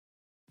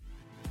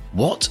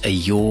What are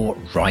your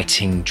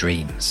writing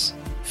dreams?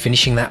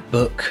 Finishing that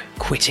book,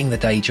 quitting the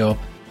day job,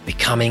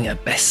 becoming a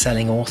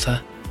best-selling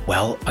author?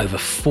 Well, over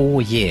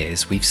 4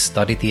 years, we've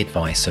studied the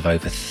advice of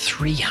over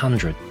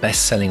 300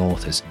 best-selling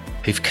authors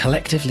who've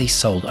collectively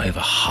sold over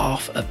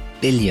 500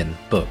 million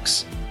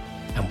books.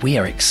 And we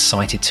are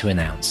excited to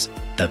announce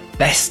the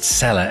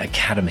Bestseller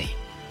Academy.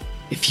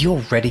 If you're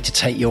ready to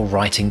take your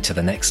writing to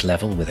the next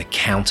level with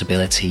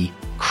accountability,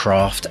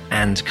 craft,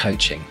 and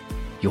coaching,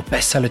 your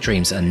bestseller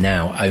dreams are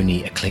now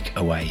only a click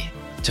away.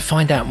 To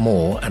find out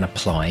more and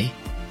apply,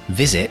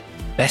 visit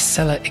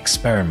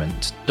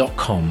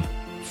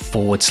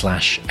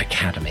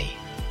bestsellerexperiment.com/academy.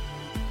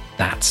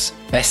 That's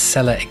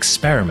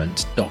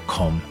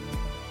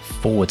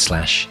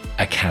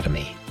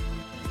bestsellerexperiment.com/academy.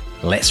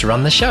 Let's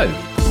run the show.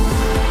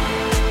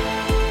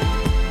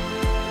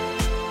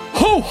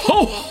 Ho,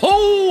 ho,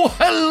 ho!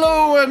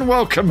 Hello and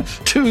welcome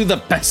to the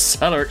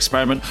Bestseller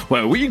Experiment,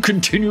 where we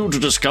continue to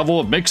discover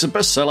what makes a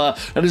bestseller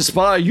and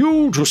inspire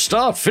you to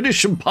start,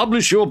 finish and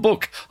publish your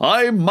book.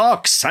 I'm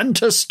Mark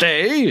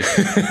Santastay.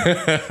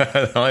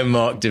 I'm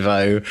Mark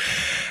DeVoe,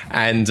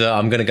 and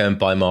I'm going to go and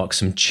buy Mark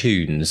some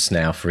tunes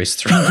now for his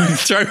throw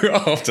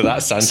after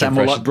that Santa Sound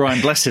more impression. like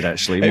Brian Blessed,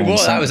 actually.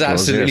 That was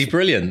absolutely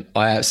brilliant.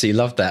 I absolutely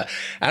loved that.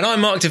 And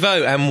I'm Mark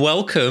DeVoe, and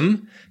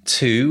welcome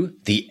to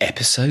the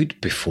episode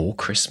before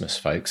Christmas,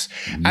 folks.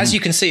 As you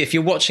can see, if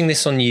you're watching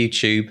this on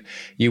YouTube,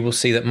 you will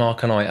see that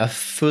Mark and I are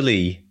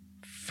fully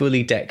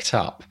decked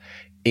up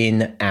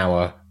in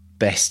our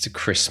best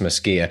Christmas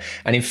gear.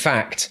 And in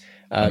fact,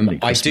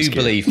 I do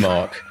believe,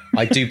 Mark,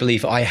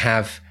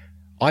 I've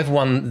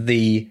won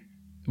the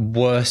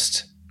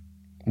worst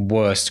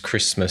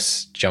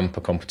Christmas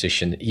jumper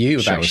competition. You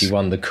have actually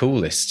won the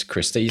coolest,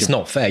 Christy. It's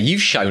not fair.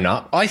 You've shown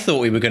up. I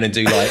thought we were going to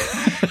do like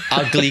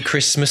ugly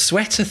Christmas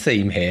sweater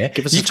theme here.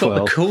 Give us You've a 12.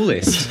 got the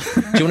coolest.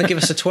 Do you want to give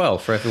us a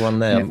 12 for everyone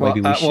there? Yeah, well,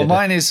 Maybe we should. Well,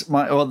 mine is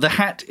the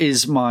hat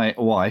is my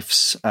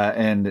wife's,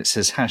 and it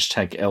says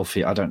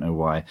 #Elfie. I don't know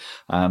why.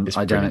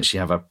 I don't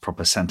actually have a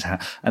proper Santa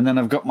hat. And then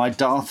I've got my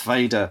Darth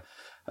Vader.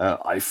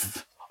 I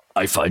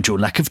find your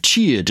lack of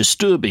cheer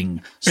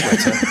disturbing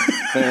sweater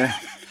there.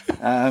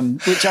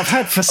 Which I've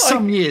had for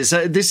some years.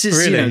 This is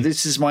Really?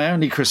 This is my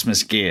only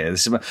Christmas gear.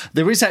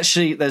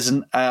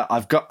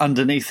 I've got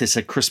underneath this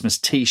a Christmas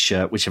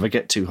T-shirt, which if I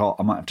get too hot,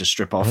 I might have to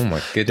strip off. Oh my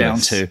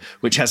goodness. Down to,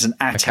 which has an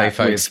attack. Okay,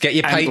 folks, with get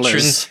your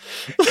antlers.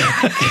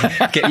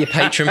 patrons, get your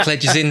patron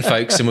pledges in,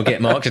 folks, and we'll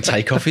get Mark to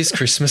take off his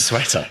Christmas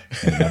sweater.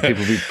 People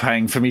will be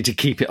paying for me to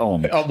keep it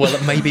on. Oh, well,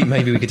 maybe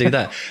we could do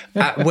that.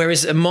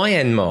 Whereas at my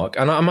end, Mark,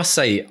 and I must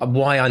say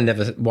why I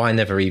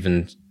never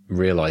even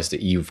realised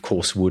that you, of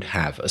course, would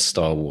have a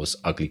Star Wars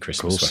ugly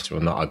Christmas sweater.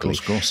 Well, not ugly,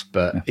 of course.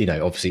 But,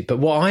 obviously. But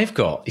what I've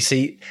got, you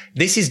see,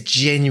 this is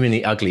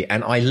genuinely ugly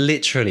and I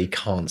literally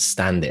can't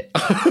stand it,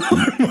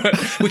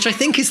 which I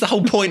think is the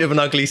whole point of an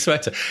ugly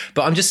sweater.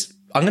 But I'm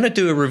going to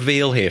do a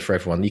reveal here for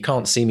everyone. You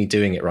can't see me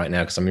doing it right now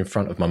because I'm in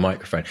front of my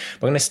microphone.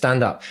 But I'm going to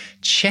stand up.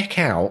 Check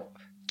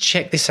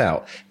this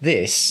out.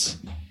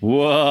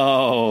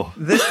 Whoa.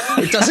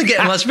 It doesn't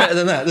get much better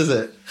than that, does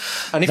it?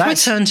 And if we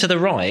turn to the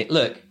right,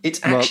 look,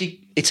 it's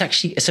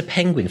a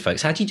penguin,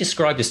 folks. How do you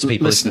describe this to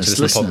people listening to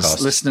this podcast?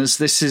 Listeners,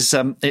 this is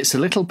it's a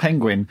little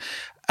penguin,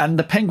 and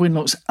the penguin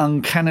looks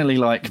uncannily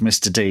like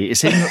Mr. D.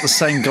 It's even got the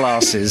same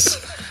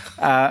glasses,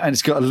 and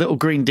it's got a little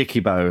green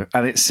dicky bow,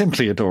 and it's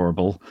simply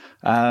adorable.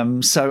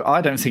 So I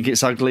don't think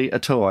it's ugly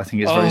at all. I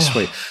think it's very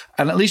sweet.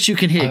 And at least you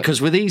can hear, because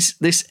with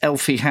this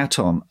Elfie hat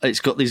on, it's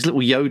got these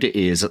little Yoda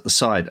ears at the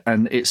side,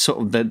 and it's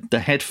sort of the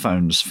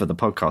headphones for the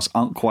podcast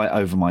aren't quite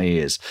over my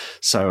ears.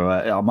 So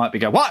I might be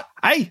going, what?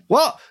 Hey,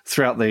 what?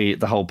 Throughout the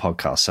whole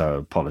podcast. So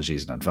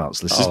apologies in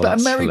advance, listeners. But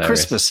a Merry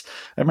Christmas.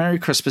 A Merry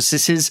Christmas.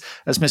 This is,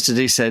 as Mr.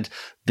 D said,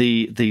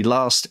 the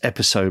last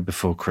episode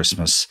before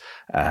Christmas.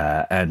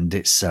 And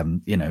it's, so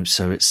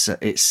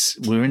it's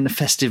we're in the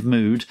festive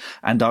mood.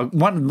 And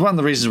one of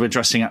the reasons we're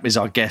dressing up is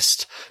our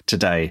guest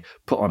today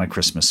put on a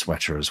Christmas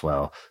sweater as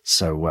well.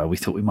 So we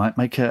thought we might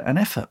make an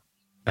effort.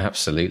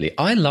 Absolutely.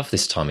 I love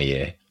this time of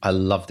year.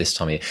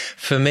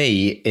 For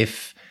me,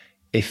 if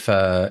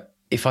I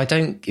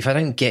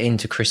don't get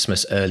into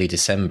Christmas early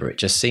December, it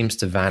just seems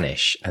to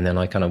vanish. And then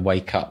I kind of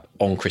wake up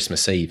on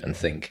Christmas Eve and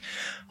think,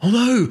 oh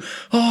no,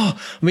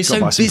 I've been so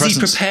busy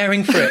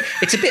preparing for it.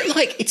 It's a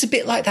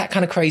bit like that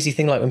kind of crazy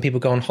thing, like when people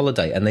go on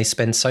holiday and they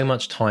spend so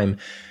much time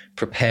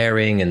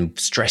preparing and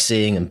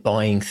stressing and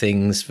buying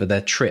things for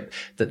their trip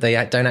that they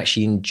don't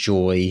actually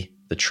enjoy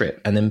the trip.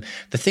 And then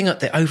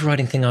the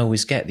overriding thing I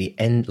always get, the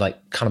end,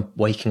 like kind of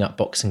waking up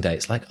Boxing Day,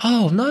 it's like,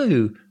 oh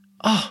no,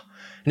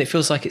 and it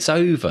feels like it's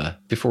over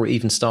before it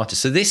even started.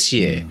 So this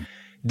year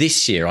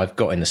I've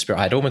got in the spirit.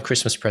 I had all my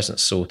Christmas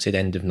presents sorted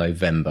end of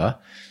November.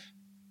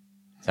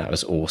 That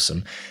was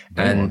awesome.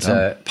 And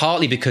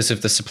partly because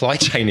of the supply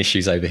chain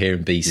issues over here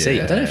in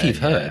BC. I don't know if you've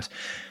heard.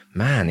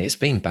 Man, it's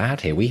been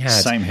bad here.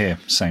 Same here.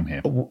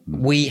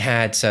 We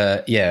had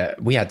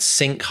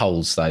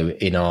sinkholes though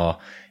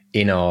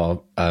in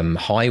our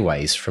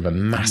highways from a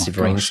massive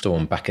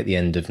rainstorm back at the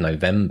end of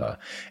November,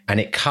 and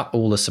it cut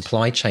all the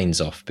supply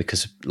chains off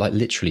because, like,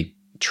 literally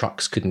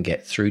trucks couldn't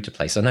get through to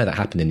places. I know that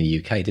happened in the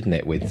UK, didn't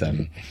it,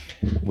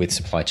 with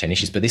supply chain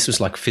issues? But this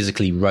was like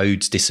physically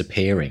roads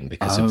disappearing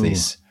because of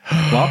this.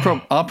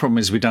 Well, our problem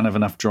is we don't have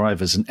enough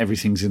drivers and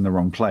everything's in the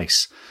wrong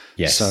place.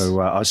 Yes.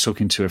 So I was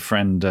talking to a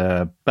friend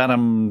about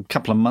a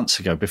couple of months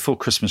ago, before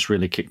Christmas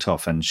really kicked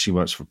off, and she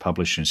works for a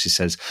publisher, and she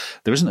says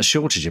there isn't a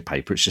shortage of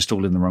paper, it's just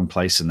all in the wrong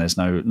place, and there's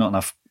not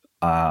enough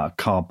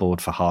cardboard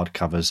for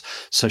hardcovers.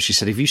 So she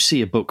said, if you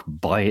see a book,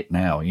 buy it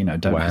now.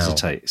 Don't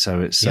hesitate.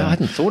 So it's I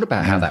hadn't thought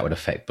about how that would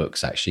affect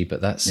books actually,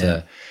 but that's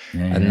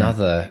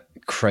another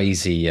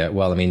crazy.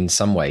 In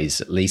some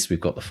ways, at least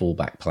we've got the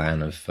fallback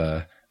plan of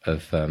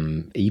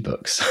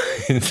ebooks.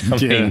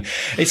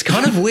 It's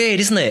kind of weird,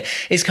 isn't it?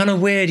 It's kind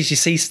of weird as you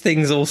see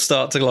things all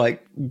start to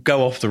like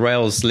go off the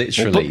rails,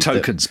 literally.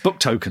 Book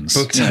tokens.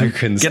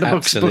 Get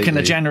a book in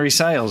the January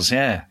sales.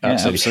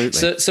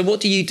 Absolutely. So what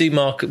do you do,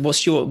 Mark?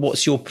 What's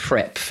your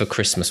prep for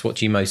Christmas? What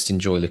do you most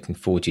enjoy looking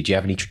forward to? Do you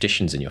have any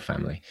traditions in your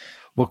family?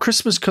 Well,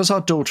 Christmas, because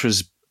our daughter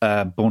is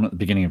born at the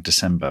beginning of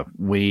December,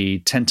 we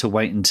tend to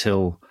wait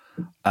until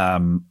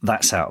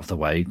that's out of the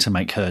way to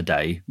make her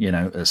day,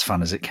 as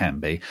fun as it can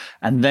be.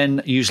 And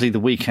then usually the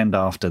weekend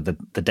after,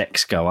 the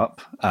decks go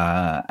up,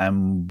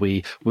 and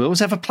we always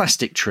have a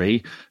plastic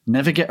tree,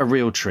 never get a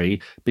real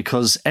tree,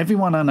 because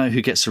everyone I know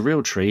who gets a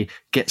real tree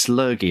gets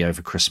lurgy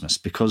over Christmas,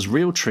 because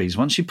real trees,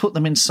 once you put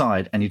them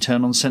inside and you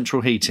turn on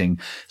central heating,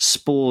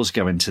 spores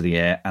go into the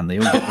air and they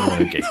all get the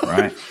lurgy,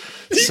 right?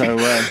 So,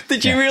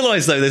 did you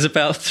realise though? There's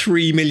about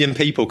 3 million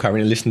people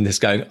currently listening to this,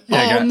 going,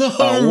 "Oh no,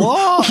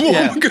 what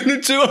am I going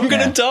to do? I'm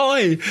going to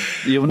die."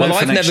 Well,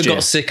 I've never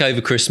got sick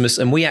over Christmas,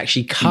 and we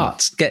actually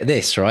cut. Get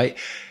this right,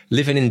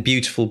 living in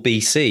beautiful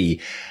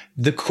BC,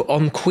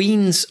 on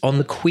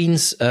the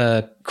Queen's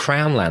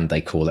Crown Land,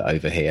 they call it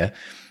over here.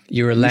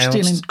 You're allowed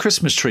stealing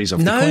Christmas trees off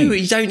the Queen. No,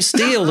 you don't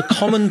steal.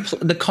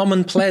 The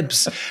common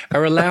plebs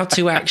are allowed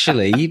to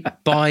actually,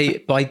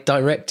 by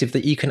directive,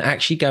 that you can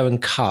actually go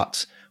and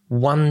cut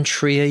 1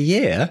 tree a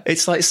year.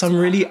 It's like some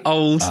really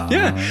old,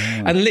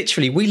 And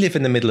literally, we live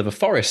in the middle of a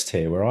forest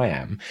here where I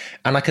am,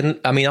 and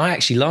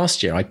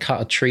last year I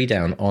cut a tree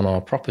down on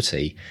our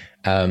property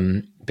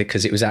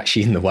because it was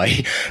actually in the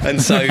way,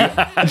 and so.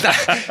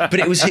 But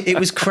it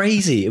was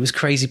crazy. It was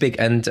crazy big,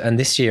 and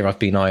this year I've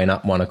been eyeing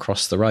up one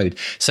across the road.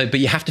 So, but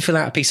you have to fill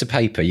out a piece of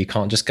paper. You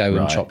can't just go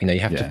and chop. You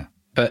have to.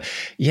 But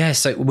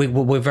so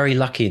we're very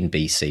lucky in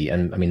BC,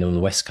 and I mean on the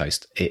West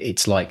Coast,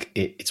 it's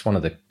one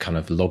of the kind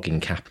of logging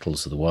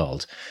capitals of the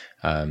world.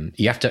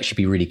 You have to actually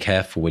be really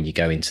careful when you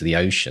go into the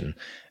ocean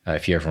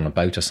if you're ever on a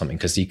boat or something,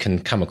 because you can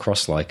come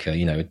across like a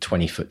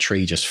 20-foot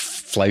tree just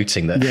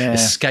floating that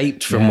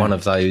escaped from one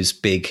of those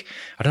big,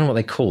 I don't know what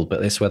they're called, but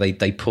that's where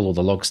they pull all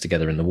the logs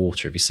together in the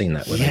water. Have you seen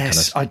that?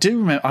 Yes, I do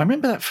remember. I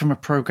remember that from a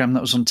program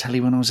that was on telly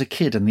when I was a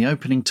kid, and the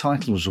opening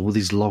title was all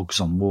these logs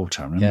on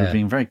water. I remember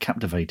being very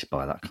captivated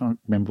by that. I can't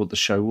remember what the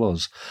show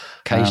was.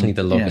 Occasionally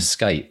the log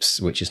escapes,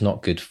 which is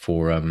not good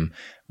for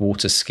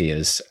water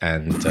skiers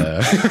and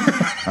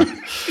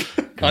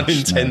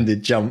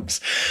unintended jumps.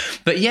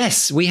 But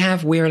yes,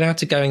 we're allowed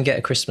to go and get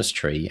a Christmas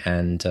tree,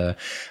 and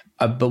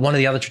but one of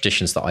the other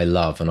traditions that I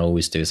love and I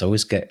always do is I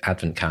always get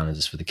advent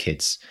calendars for the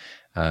kids.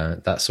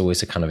 That's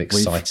always a kind of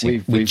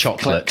exciting with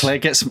chocolate. Claire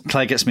gets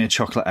me a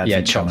chocolate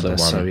advent chocolate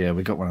calendar, so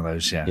we got one of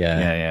those.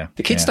 Yeah.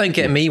 The kids don't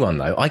get me one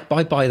though.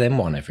 I buy them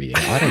one every year.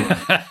 I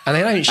don't, and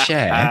they don't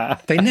share.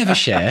 They never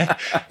share.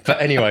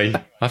 But anyway,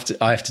 I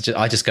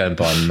just go and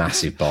buy a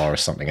massive bar or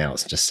something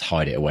else and just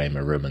hide it away in my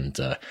room and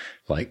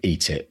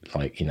eat it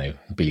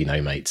Billy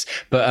No Mates.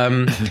 But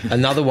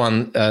another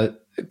one,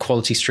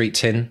 Quality Street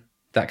tin,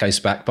 that goes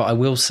back. But I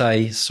will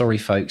say, sorry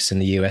folks in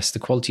the US, the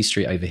Quality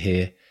Street over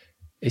here,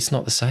 it's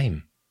not the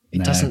same.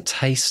 It doesn't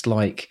taste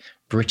like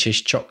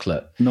British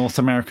chocolate. North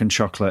American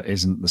chocolate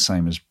isn't the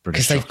same as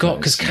British chocolate.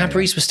 Because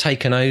Cadbury's was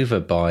taken over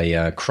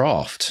by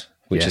Kraft,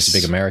 which is a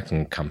big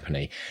American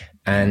company.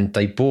 And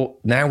they bought,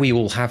 now we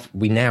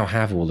now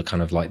have all the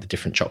kind of like the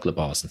different chocolate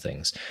bars and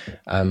things.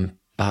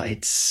 But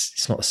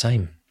it's not the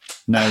same.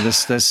 No,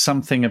 there's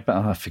something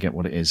about, I forget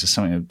what it is. It's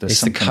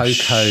the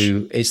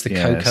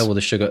cocoa or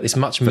the sugar. It's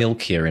much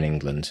milkier in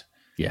England.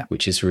 Yeah,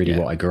 which is really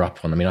what I grew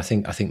up on. I mean, I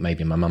think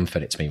maybe my mum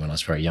fed it to me when I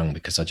was very young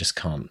because I just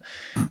can't.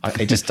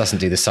 It just doesn't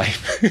do the same.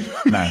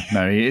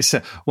 No. It's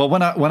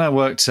when I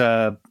worked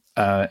in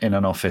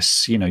an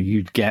office,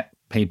 you'd get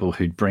people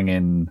who'd bring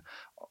in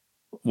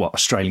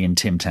Australian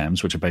Tim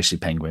Tams, which are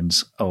basically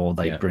penguins, or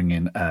they bring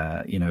in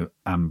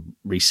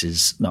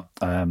Reese's,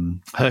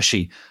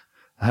 Hershey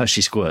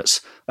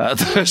squirts,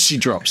 the Hershey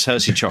drops,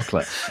 Hershey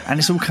chocolate, and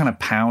it's all kind of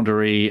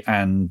powdery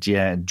and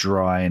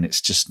dry, and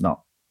it's just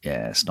not.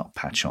 Yeah, it's not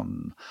patch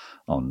on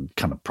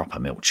kind of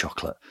proper milk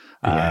chocolate.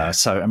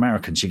 So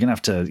Americans, you're going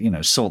to have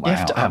to, sort that out. You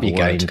have to up your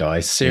game,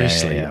 guys.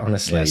 Seriously,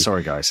 honestly. Yeah,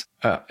 sorry, guys.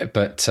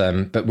 But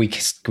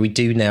we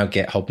do now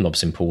get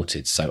hobnobs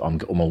imported, so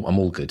I'm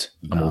all good.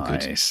 I'm all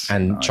good.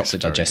 And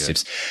chocolate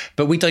digestives.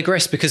 But we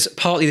digress because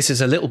partly this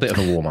is a little bit of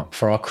a warm up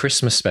for our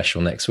Christmas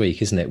special next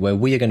week, isn't it? Where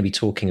we are going to be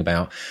talking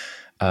about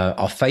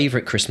our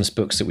favourite Christmas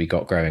books that we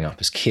got growing up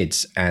as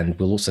kids, and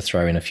we'll also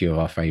throw in a few of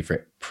our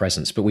favourite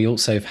presents. But we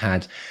also have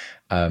had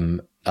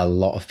a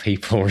lot of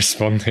people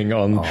responding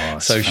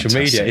on social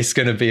media. It's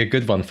going to be a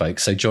good one,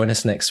 folks. So join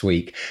us next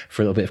week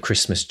for a little bit of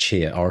Christmas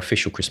cheer, our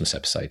official Christmas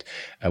episode,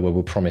 where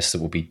we'll promise that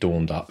we'll be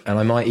dawned up. And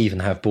I might even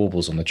have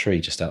baubles on the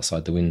tree just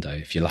outside the window,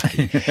 if you're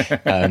lucky.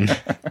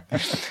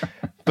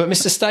 But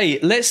Mr. Stay,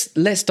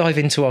 let's dive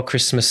into our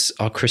Christmas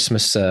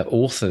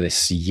author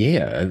this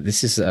year.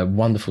 This is a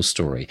wonderful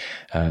story.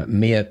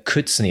 Mia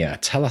Kuzniar.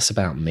 Tell us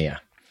about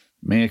Mia.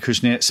 Mia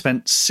Kuzniar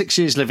spent 6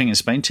 years living in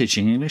Spain,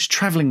 teaching English,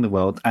 travelling the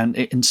world, and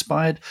it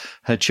inspired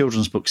her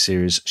children's book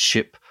series,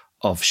 Ship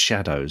of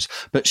Shadows.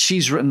 But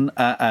she's written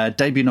a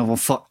debut novel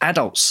for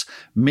adults,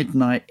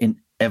 Midnight in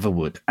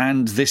Everwood,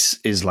 and this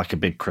is like a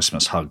big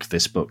Christmas hug,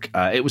 this book.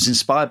 It was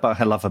inspired by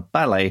her love of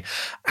ballet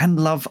and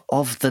love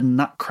of the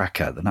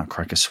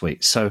Nutcracker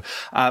Suite. So,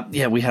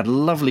 we had a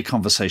lovely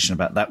conversation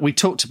about that. We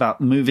talked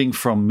about moving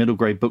from middle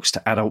grade books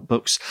to adult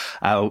books,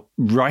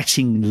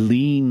 writing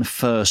lean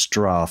first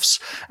drafts,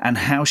 and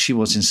how she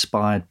was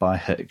inspired by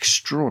her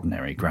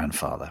extraordinary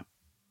grandfather.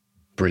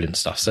 Brilliant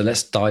stuff. So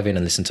let's dive in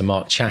and listen to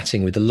Mark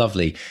chatting with the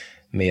lovely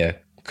Mia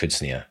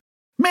Kuzniar.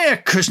 Mia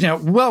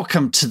Kuzniar,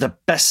 welcome to the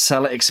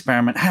Bestseller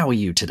Experiment. How are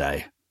you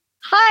today?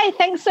 Hi,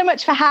 thanks so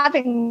much for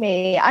having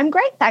me. I'm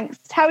great, thanks.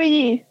 How are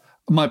you?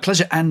 My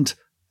pleasure, and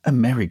a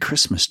Merry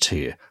Christmas to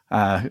you.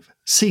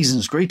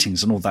 Season's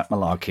greetings and all that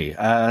malarkey.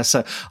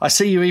 So I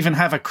see you even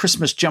have a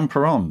Christmas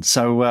jumper on.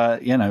 So, I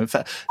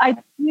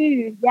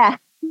do, yeah.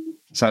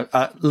 So,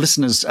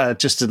 listeners,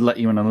 just to let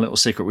you in on a little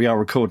secret, we are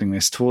recording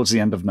this towards the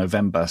end of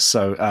November.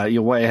 So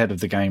you're way ahead of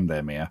the game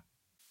there, Mia.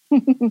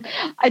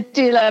 I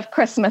do love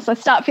Christmas. I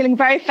start feeling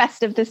very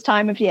festive this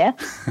time of year.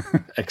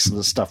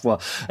 Excellent stuff.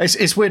 Well,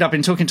 it's weird. I've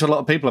been talking to a lot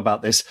of people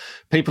about this.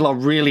 People are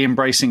really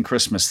embracing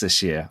Christmas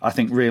this year. I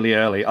think really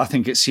early. I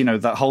think it's,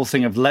 that whole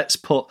thing of let's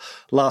put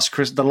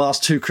the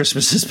last two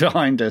Christmases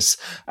behind us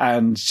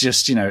and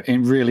just,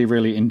 really,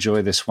 really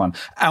enjoy this one.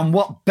 And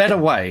what better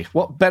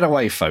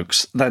way,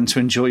 folks, than to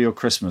enjoy your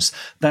Christmas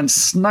than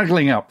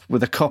snuggling up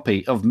with a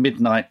copy of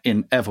Midnight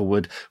in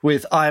Everwood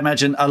with, I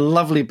imagine, a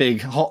lovely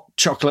big hot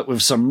chocolate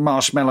with some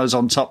marshmallows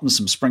on top and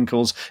some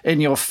sprinkles in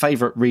your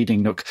favourite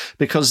reading nook,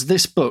 because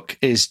this book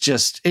is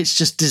just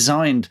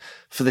designed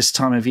for this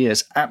time of year.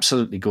 It's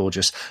absolutely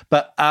gorgeous.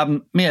 But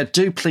Mia,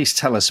 do please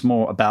tell us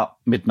more about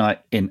Midnight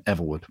in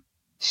Everwood.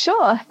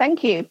 Sure,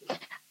 thank you.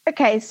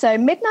 Okay, so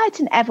Midnight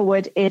in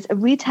Everwood is a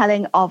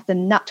retelling of the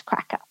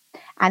Nutcracker,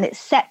 and it's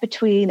set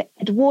between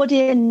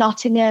Edwardian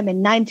Nottingham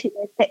in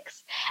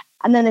 1906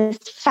 and then this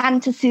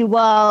fantasy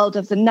world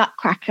of the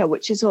Nutcracker,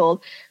 which is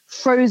all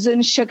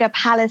frozen sugar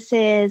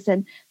palaces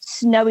and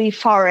snowy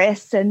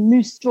forests and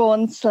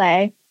moose-drawn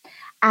sleigh.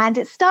 And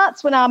it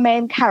starts when our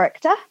main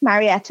character,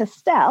 Marietta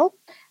Stell,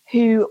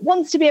 who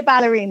wants to be a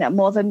ballerina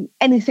more than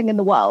anything in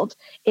the world,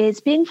 is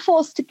being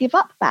forced to give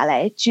up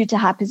ballet due to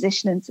her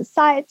position in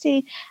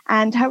society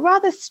and her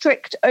rather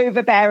strict,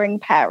 overbearing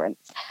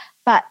parents.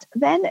 But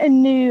then a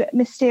new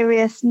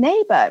mysterious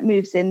neighbor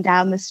moves in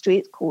down the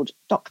street called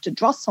Dr.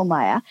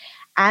 Drosselmeyer,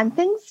 and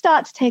things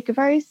start to take a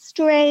very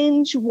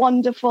strange,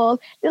 wonderful, a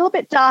little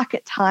bit dark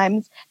at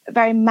times, but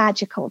very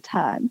magical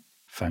turn.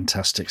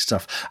 Fantastic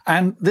stuff.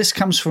 And this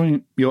comes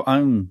from your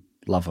own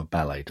love of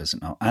ballet, does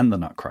it not? And the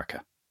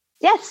Nutcracker.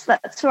 Yes,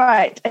 that's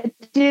right. I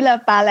do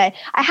love ballet.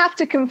 I have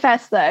to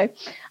confess, though,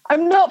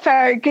 I'm not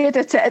very good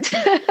at it,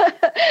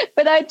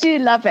 but I do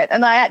love it.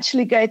 And I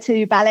actually go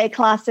to ballet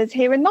classes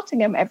here in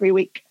Nottingham every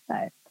week.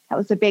 So that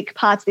was a big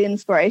part of the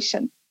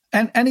inspiration.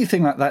 And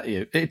anything like that,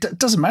 it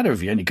doesn't matter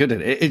if you're any good at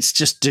it. It's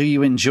just, do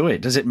you enjoy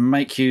it? Does it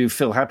make you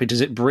feel happy?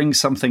 Does it bring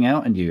something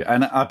out in you?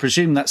 And I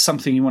presume that's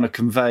something you want to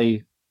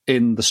convey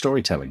in the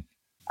storytelling.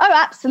 Oh,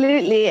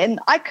 absolutely. And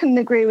I couldn't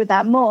agree with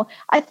that more.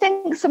 I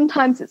think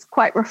sometimes it's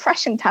quite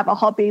refreshing to have a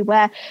hobby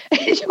where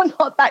you're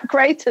not that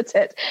great at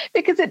it,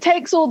 because it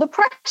takes all the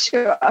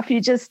pressure off. You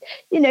just,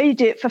 you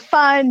do it for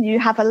fun, you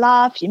have a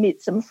laugh, you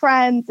meet some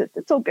friends.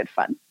 It's all good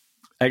fun.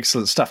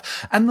 Excellent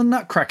stuff. And the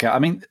Nutcracker, I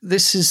mean,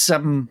 this is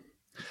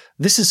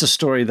a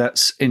story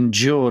that's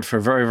endured for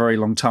a very, very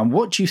long time.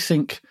 What do you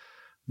think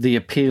the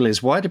appeal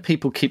is? Why do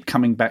people keep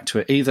coming back to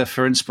it, either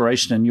for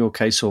inspiration in your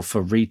case or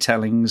for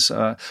retellings?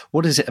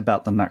 What is it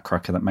about the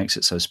Nutcracker that makes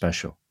it so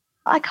special?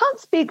 I can't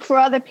speak for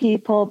other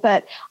people,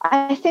 but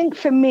I think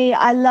for me,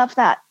 I love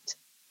that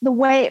the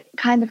way it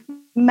kind of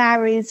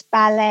marries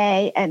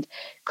ballet and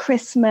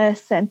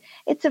Christmas. And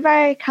it's a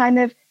very kind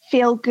of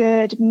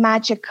feel-good,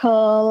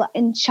 magical,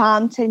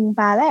 enchanting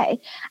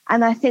ballet.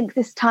 And I think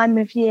this time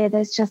of year,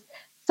 there's just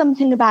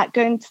something about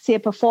going to see a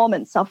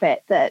performance of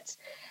it that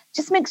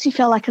just makes you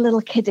feel like a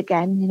little kid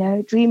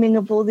again, dreaming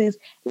of all these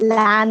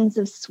lands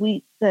of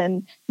sweets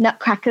and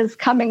nutcrackers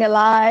coming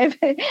alive.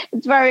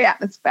 It's very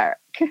atmospheric.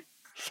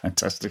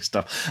 Fantastic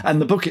stuff. And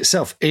the book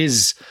itself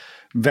is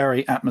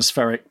very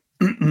atmospheric.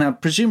 Now,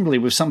 presumably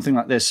with something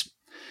like this,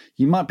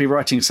 you might be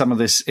writing some of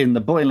this in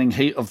the boiling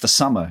heat of the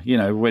summer,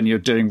 when you're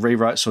doing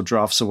rewrites or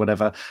drafts or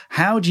whatever.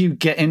 How do you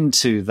get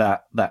into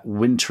that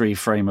wintry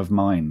frame of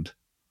mind?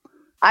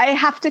 I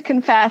have to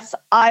confess,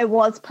 I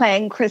was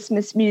playing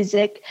Christmas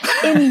music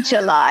in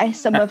July,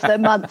 some of the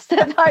months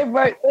that I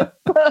wrote the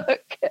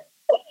book.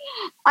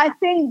 I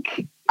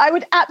think I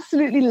would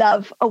absolutely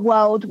love a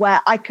world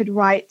where I could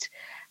write,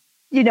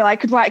 I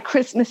could write a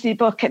Christmassy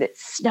book and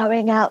it's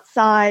snowing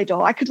outside,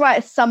 or I could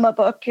write a summer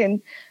book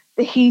in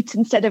the heat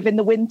instead of in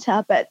the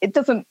winter, but it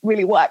doesn't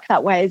really work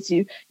that way, as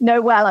you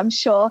know well, I'm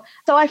sure.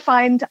 So I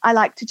find I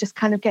like to just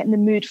kind of get in the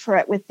mood for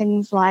it with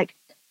things like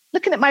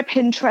looking at my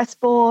Pinterest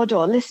board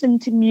or listening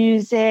to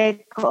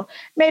music or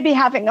maybe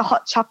having a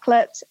hot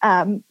chocolate,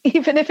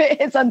 even if it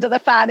is under the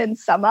fan in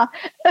summer,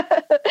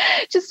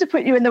 just to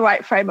put you in the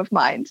right frame of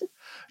mind.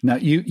 Now,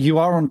 you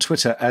are on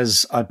Twitter and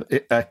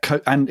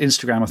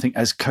Instagram, I think,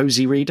 as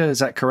Cozy Reader. Is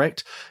that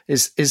correct?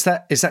 Is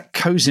that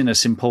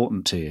coziness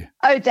important to you?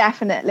 Oh,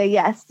 definitely.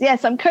 Yes.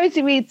 I'm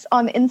Cozy Reads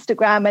on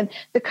Instagram and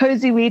the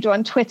Cozy Reader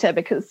on Twitter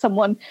because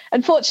someone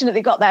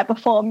unfortunately got there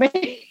before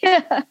me.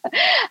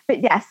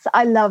 But yes,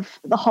 I love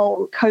the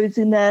whole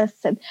coziness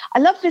and I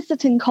love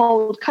visiting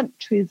cold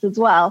countries as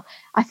well.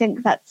 I think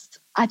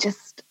I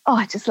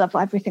just love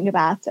everything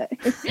about it.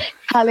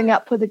 Curling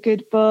up with a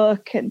good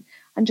book and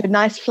under a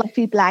nice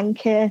fluffy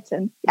blanket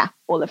and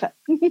all of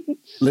it.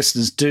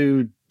 Listeners,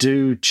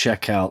 do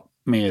check out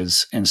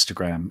Mia's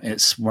Instagram.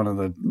 It's one of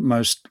the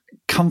most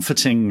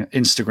comforting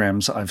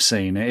Instagrams I've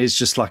seen. It is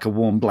just like a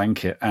warm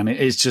blanket and it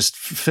is just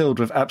filled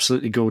with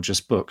absolutely gorgeous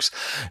books.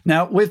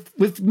 Now, with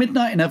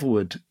Midnight in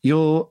Everwood,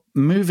 you're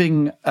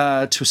moving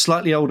to a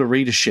slightly older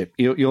readership.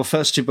 Your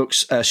first two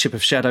books, Ship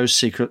of Shadows,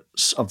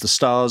 Secrets of the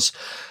Stars,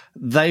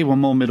 they were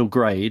more middle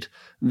grade.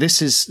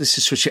 This is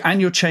switching,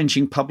 and you're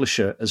changing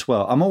publisher as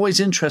well. I'm always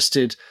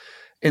interested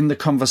in the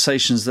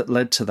conversations that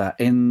led to that.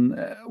 In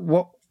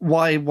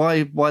why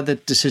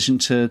the decision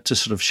to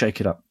sort of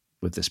shake it up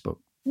with this book?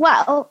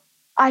 Well,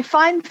 I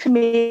find for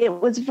me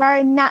it was a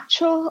very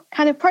natural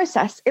kind of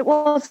process. It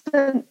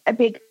wasn't a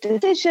big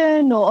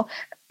decision or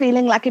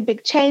feeling like a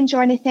big change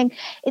or anything.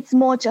 It's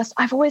more just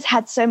I've always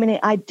had so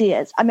many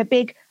ideas. I'm a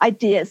big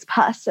ideas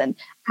person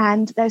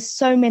and there's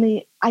so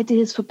many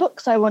ideas for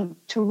books I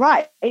want to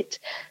write.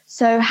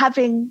 So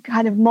having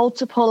kind of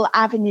multiple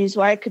avenues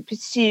where I could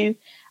pursue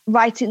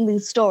writing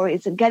these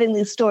stories and getting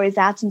these stories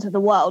out into the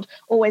world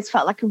always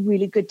felt like a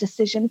really good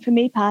decision for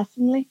me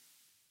personally.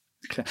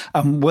 Okay.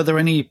 Were there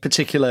any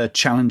particular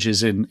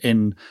challenges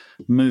in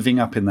moving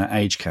up in that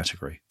age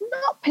category?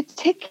 Not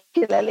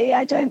particularly,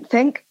 I don't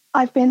think.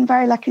 I've been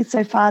very lucky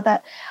so far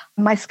that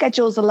my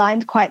schedule's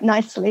aligned quite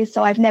nicely.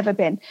 So I've never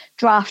been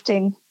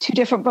drafting two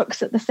different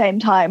books at the same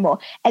time or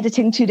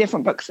editing two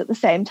different books at the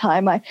same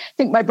time. I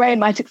think my brain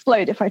might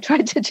explode if I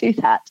tried to do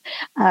that.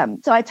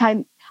 So I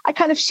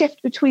kind of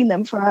shift between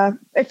them for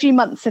a few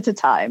months at a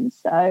time.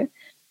 So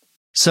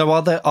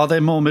are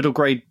there more middle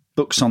grade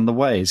books on the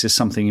way? Is this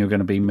something you're going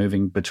to be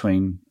moving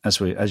between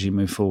as you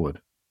move forward?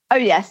 Oh,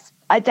 yes.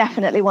 I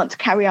definitely want to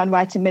carry on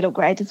writing middle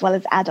grade as well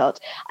as adult.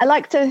 I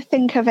like to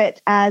think of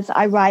it as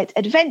I write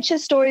adventure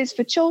stories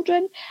for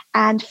children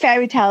and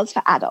fairy tales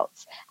for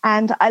adults.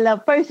 And I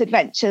love both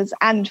adventures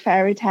and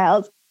fairy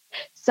tales.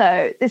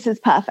 So this is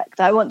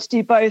perfect. I want to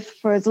do both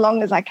for as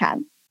long as I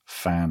can.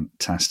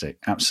 Fantastic.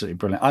 Absolutely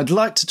brilliant. I'd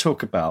like to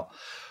talk about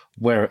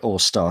where it all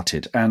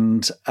started.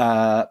 And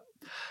as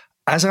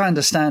I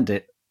understand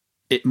it,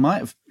 you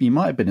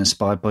might have been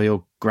inspired by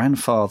your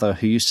grandfather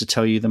who used to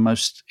tell you the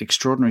most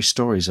extraordinary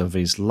stories of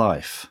his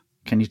life.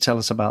 Can you tell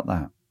us about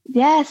that?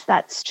 Yes,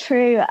 that's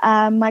true.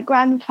 My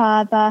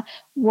grandfather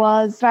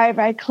was very,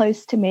 very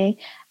close to me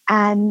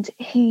and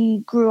he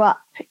grew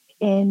up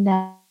in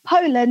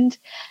Poland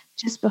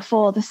just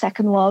before the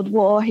Second World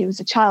War. He was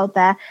a child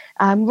there,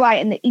 right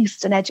in the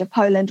eastern edge of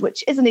Poland,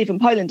 which isn't even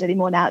Poland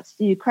anymore now. It's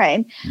the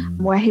Ukraine,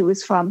 where he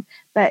was from.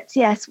 But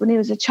yes, when he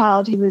was a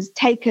child, he was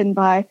taken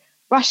by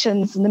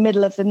Russians in the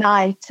middle of the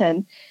night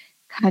and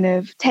kind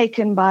of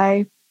taken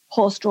by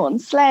horse-drawn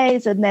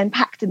sleighs and then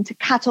packed into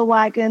cattle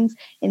wagons,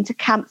 into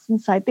camps in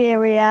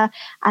Siberia.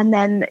 And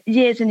then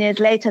years and years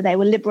later, they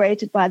were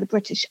liberated by the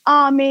British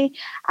Army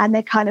and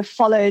they kind of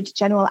followed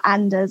General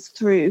Anders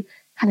through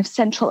kind of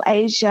Central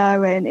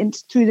Asia and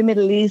through the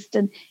Middle East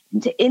and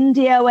into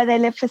India, where they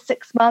lived for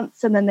 6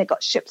 months. And then they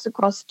got ships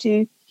across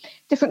to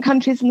different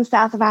countries in the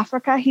south of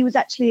Africa. He was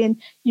actually in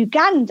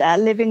Uganda,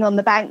 living on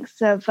the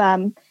banks of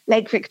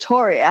Lake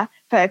Victoria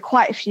for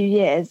quite a few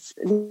years,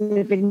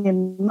 living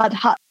in mud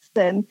huts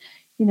and,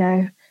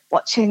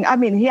 watching. I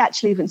mean, he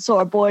actually even saw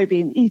a boy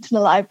being eaten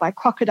alive by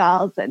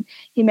crocodiles and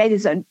he made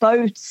his own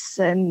boats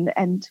and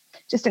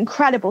just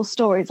incredible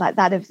stories like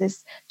that of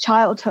this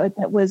childhood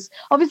that was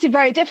obviously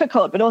very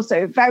difficult, but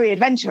also very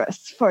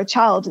adventurous for a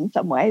child in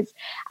some ways.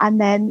 And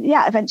then,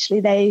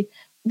 eventually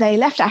they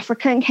left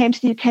Africa and came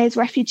to the UK as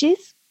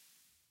refugees.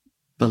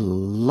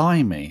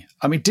 Blimey.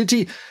 I mean,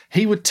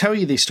 he would tell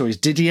you these stories.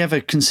 Did he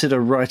ever consider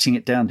writing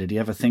it down? Did he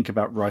ever think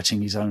about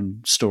writing his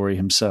own story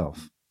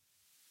himself?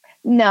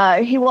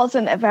 No, he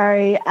wasn't a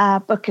very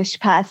bookish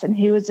person.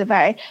 He was a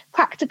very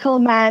practical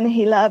man.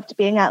 He loved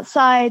being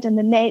outside in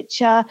the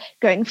nature,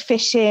 going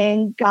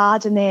fishing,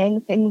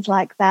 gardening, things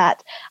like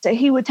that. So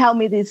he would tell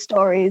me these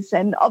stories.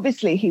 And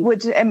obviously he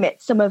would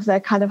omit some of the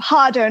kind of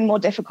harder and more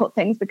difficult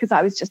things because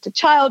I was just a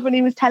child when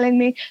he was telling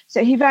me.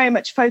 So he very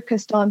much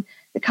focused on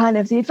the kind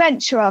of the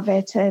adventure of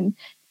it and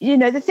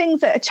the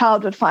things that a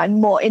child would find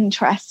more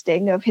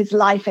interesting of his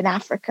life in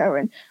Africa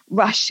and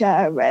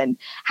Russia, and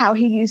how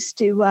he used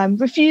to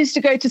refuse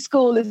to go to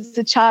school as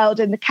a child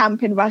in the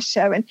camp in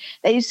Russia. And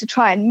they used to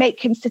try and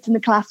make him sit in the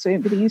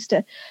classroom, but he used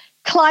to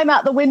climb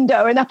out the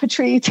window and up a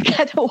tree to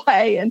get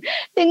away and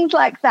things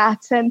like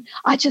that. And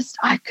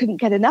I couldn't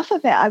get enough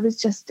of it. I was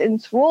just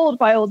enthralled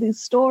by all these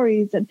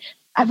stories. And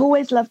I've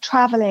always loved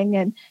traveling,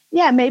 and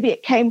maybe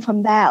it came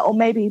from there, or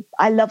maybe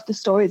I love the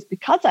stories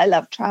because I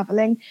love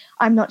traveling.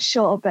 I'm not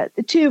sure, but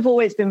the two have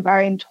always been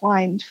very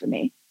entwined for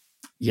me.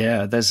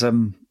 Yeah, there's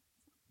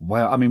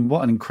well, I mean,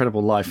 what an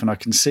incredible life, and I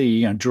can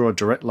see draw a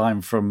direct line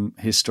from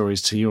his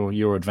stories to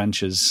your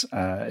adventures.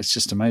 It's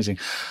just amazing.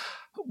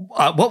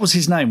 What was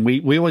his name?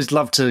 We always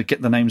love to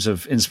get the names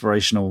of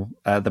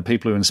the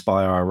people who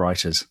inspire our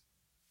writers.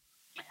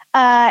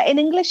 In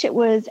English, it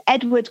was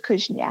Edward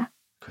Kuzniar.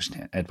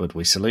 Kuzniar, Edward,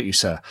 we salute you,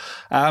 sir.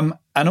 And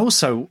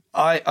also,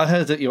 I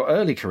heard that your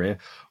early career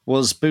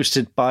was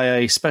boosted by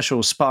a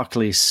special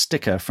sparkly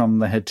sticker from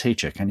the head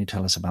teacher. Can you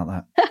tell us about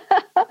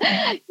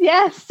that?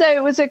 Yes, so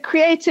it was a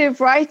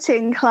creative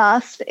writing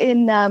class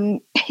in,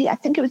 I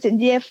think it was in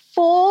year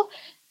 4,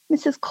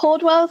 Mrs.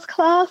 Caldwell's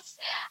class,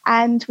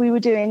 and we were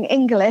doing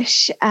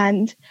English.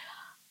 And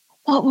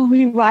what were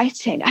we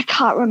writing? I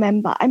can't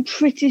remember. I'm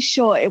pretty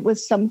sure it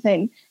was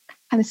something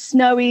kind of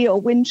snowy or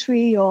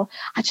wintry, or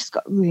I just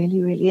got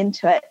really, really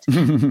into it.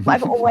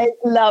 I've always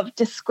loved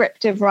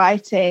descriptive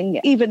writing,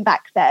 even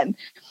back then.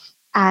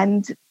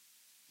 And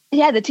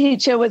the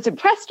teacher was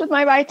impressed with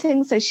my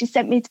writing, so she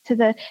sent me to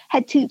the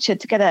head teacher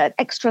to get an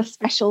extra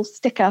special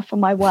sticker for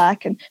my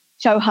work and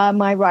show her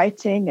my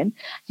writing. And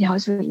I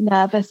was really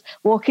nervous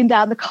walking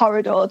down the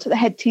corridor to the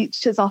head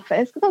teacher's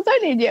office because I was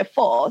only in year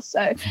 4,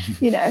 so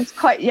it's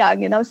quite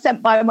young, and I was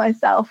sent by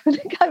myself and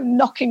kind of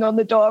knocking on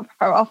the door of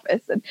her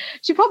office, and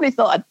she probably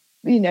thought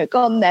I'd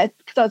gone there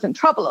because I was in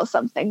trouble or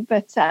something.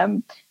 But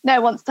no,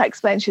 once I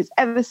explained, she was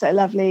ever so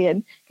lovely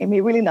and gave me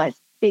a really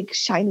nice big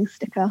shiny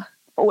sticker.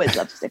 Always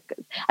love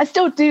stickers. I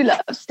still do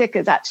love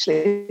stickers,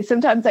 actually.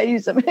 Sometimes I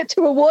use them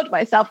to reward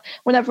myself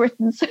when I've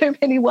written so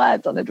many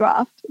words on a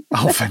draft.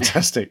 Oh,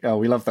 fantastic. Oh,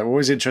 we love that. We're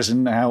always interested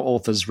in how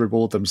authors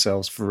reward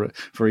themselves for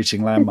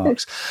reaching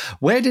landmarks.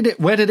 Where did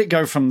it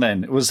go from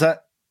then?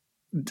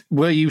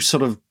 Were you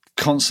sort of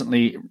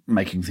constantly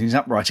making things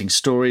up, writing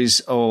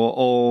stories,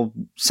 or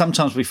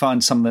sometimes we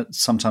find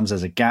sometimes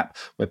there's a gap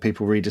where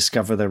people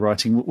rediscover their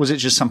writing? Was it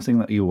just something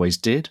that you always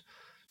did?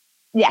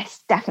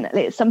 Yes,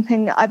 definitely. It's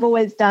something I've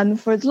always done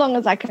for as long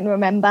as I can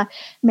remember,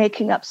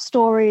 making up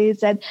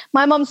stories. And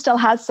my mom still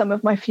has some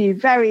of my few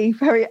very,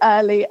 very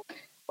early,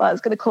 well, I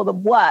was going to call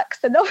them works.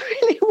 They're not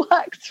really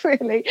works,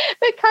 really.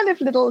 They're kind of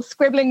little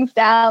scribblings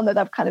down that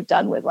I've kind of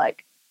done with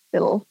like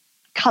little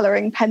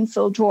colouring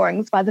pencil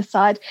drawings by the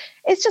side.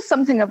 It's just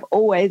something I've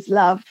always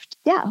loved.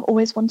 Yeah,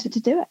 always wanted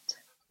to do it.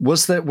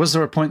 Was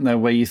there a point though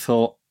where you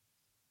thought,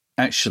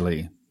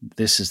 actually,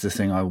 this is the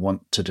thing I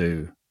want to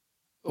do?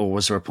 Or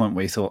was there a point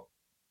where you thought,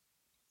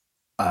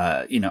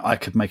 I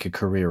could make a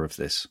career of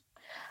this?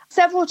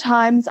 Several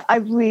times I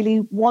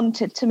really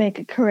wanted to make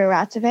a career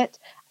out of it.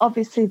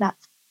 Obviously, that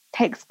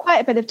takes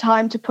quite a bit of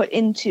time to put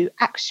into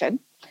action.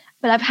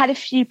 But I've had a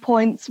few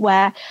points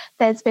where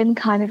there's been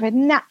kind of a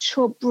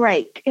natural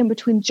break in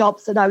between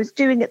jobs that I was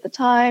doing at the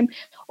time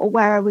or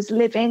where I was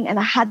living. And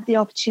I had the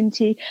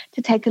opportunity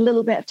to take a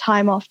little bit of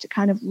time off to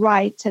kind of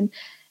write and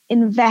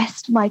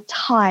invest my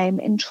time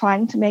in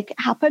trying to make it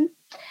happen.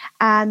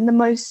 And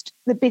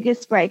the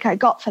biggest break I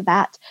got for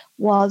that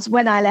was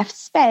when I left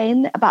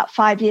Spain about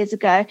 5 years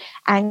ago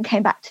and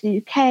came back to the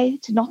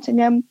UK, to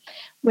Nottingham,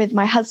 with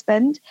my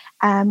husband.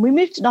 We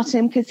moved to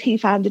Nottingham because he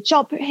found a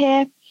job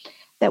here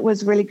that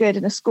was really good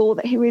in a school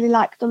that he really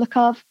liked the look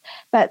of.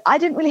 But I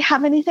didn't really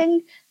have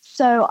anything.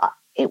 So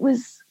it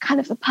was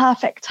kind of the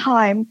perfect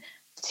time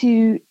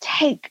to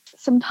take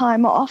some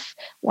time off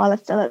while I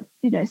still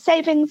had,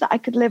 savings that I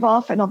could live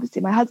off. And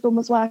obviously my husband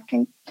was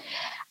working.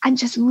 And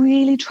just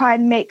really try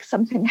and make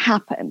something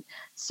happen.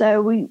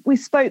 So we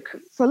spoke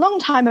for a long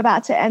time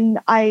about it. And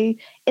I,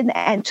 in the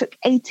end, took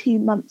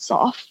 18 months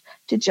off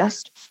to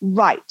just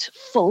write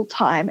full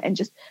time and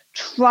just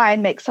try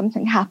and make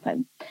something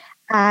happen.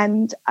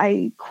 And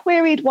I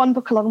queried one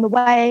book along the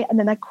way, and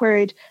then I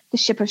queried The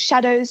Ship of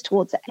Shadows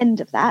towards the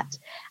end of that.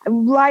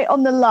 And right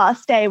on the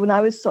last day, when I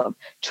was sort of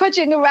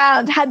trudging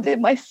around,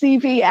 handing my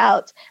CV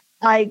out,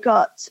 I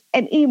got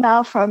an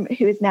email from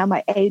who is now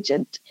my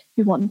agent,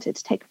 who wanted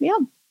to take me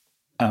on.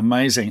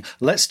 Amazing.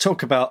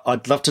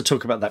 I'd love to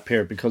talk about that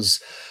period,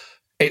 because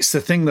it's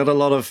the thing that a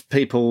lot of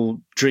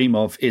people dream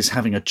of, is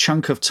having a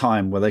chunk of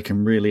time where they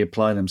can really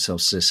apply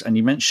themselves to this. And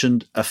you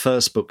mentioned a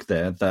first book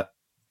there that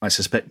I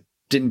suspect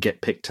didn't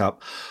get picked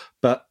up.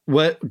 But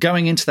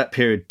going into that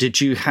period,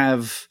 did you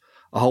have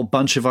a whole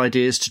bunch of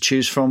ideas to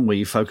choose from? Were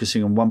you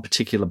focusing on one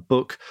particular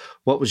book?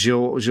 What was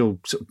your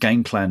sort of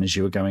game plan as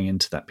you were going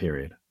into that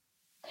period?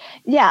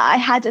 Yeah, I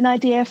had an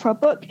idea for a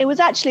book. It was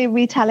actually a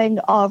retelling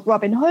of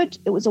Robin Hood.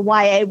 It was a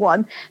YA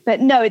one,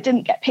 but no, it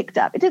didn't get picked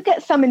up. It did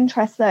get some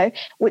interest though,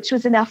 which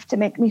was enough to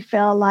make me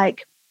feel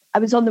like I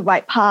was on the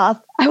right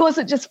path. I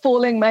wasn't just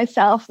fooling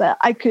myself that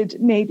I could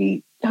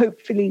maybe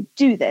hopefully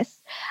do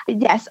this.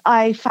 But yes,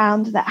 I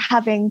found that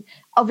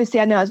obviously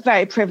I know I was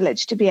very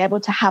privileged to be able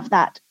to have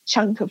that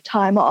chunk of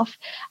time off,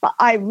 but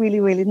I really,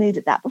 really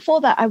needed that. Before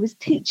that, I was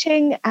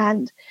teaching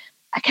and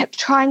I kept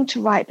trying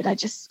to write, but I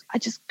just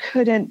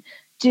couldn't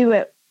do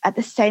it at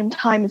the same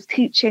time as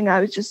teaching. I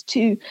was just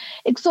too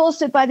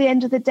exhausted by the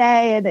end of the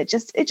day, and it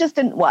just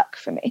didn't work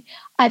for me.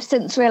 I've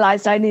since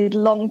realized I need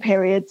long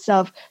periods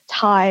of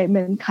time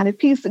and kind of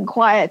peace and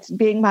quiet and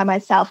being by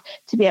myself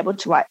to be able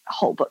to write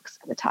whole books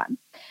at a time.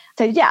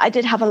 So yeah, I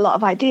did have a lot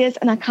of ideas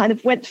and I kind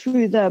of went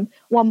through them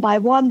one by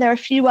one. There are a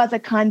few other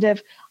kind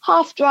of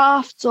half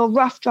drafts or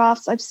rough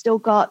drafts I've still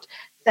got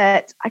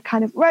that I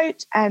kind of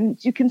wrote, and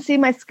you can see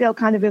my skill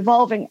kind of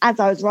evolving as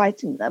I was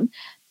writing them,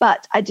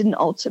 but I didn't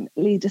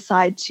ultimately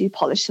decide to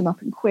polish them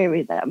up and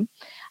query them.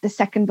 The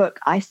second book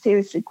I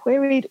seriously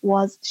queried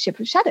was Ship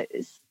of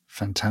Shadows.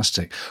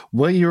 Fantastic.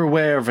 Were you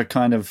aware of a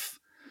kind of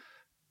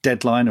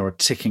deadline or a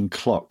ticking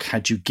clock?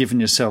 Had you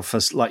given yourself,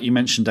 like you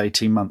mentioned,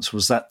 18 months?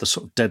 Was that the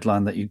sort of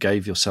deadline that you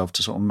gave yourself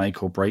to sort of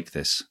make or break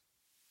this?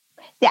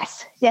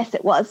 Yes,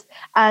 it was.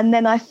 And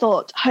then I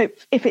thought,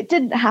 if it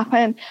didn't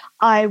happen,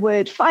 I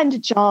would find a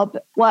job,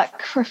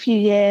 work for a few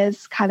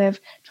years, kind of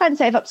try and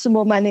save up some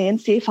more money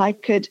and see if I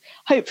could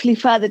hopefully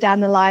further down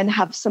the line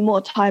have some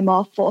more time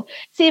off, or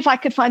see if I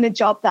could find a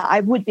job that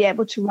I would be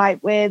able to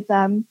write with.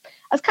 I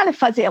was kind of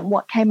fuzzy on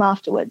what came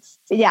afterwards.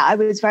 But yeah, I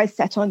was very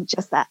set on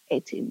just that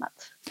 18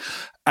 months.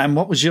 And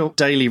what was your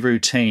daily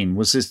routine?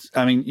 Was this,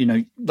 I mean, you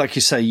know, like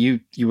you say, you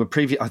were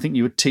I think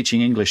you were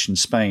teaching English in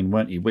Spain,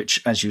 weren't you?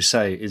 Which, as you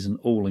say, is an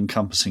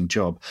all-encompassing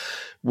job.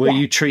 Were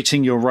you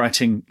treating your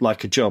writing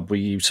like a job? Were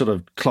you sort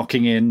of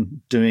clocking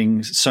in,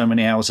 doing so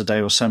many hours a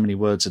day or so many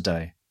words a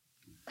day?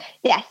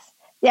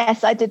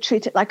 Yes, I did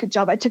treat it like a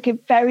job. I took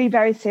it very,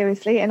 very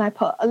seriously, and I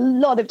put a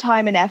lot of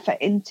time and effort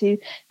into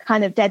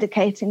kind of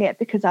dedicating it,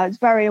 because I was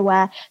very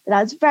aware that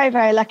I was very,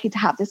 very lucky to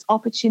have this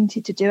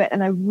opportunity to do it,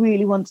 and I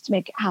really wanted to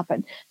make it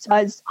happen. So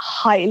I was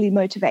highly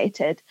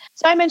motivated.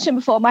 So I mentioned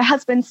before, my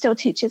husband still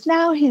teaches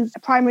now. He's a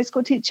primary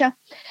school teacher,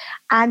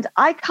 and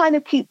I kind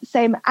of keep the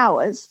same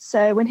hours.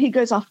 So when he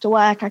goes off to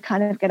work, I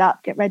kind of get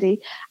up, get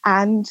ready,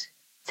 and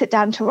sit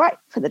down to write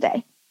for the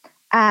day.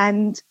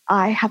 And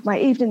I have my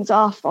evenings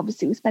off.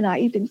 Obviously, we spend our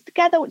evenings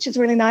together, which is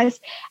really nice.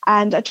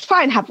 And I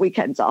try and have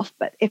weekends off.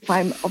 But if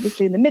I'm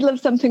obviously in the middle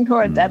of something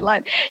or a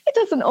deadline, it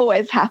doesn't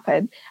always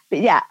happen. But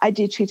yeah, I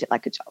do treat it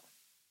like a job.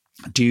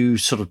 Do you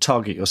sort of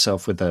target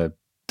yourself with a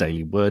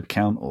daily word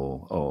count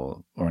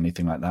or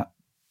anything like that?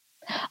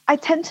 I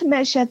tend to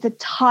measure the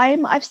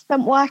time I've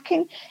spent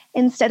working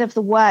instead of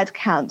the word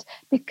count,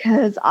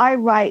 because I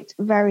write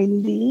very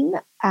lean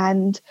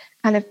and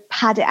kind of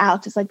pad it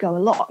out as I go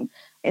along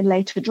in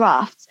later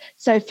drafts.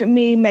 So for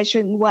me,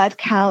 measuring word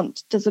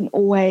count doesn't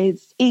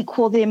always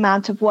equal the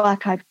amount of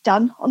work I've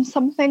done on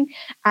something.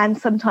 And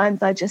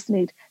sometimes I just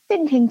need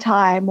thinking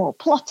time or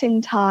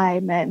plotting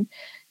time. And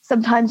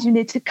sometimes you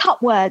need to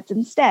cut words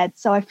instead.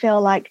 So I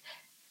feel like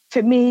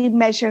for me,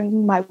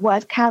 measuring my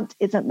word count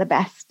isn't the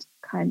best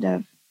kind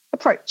of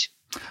approach.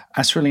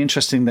 That's really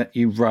interesting that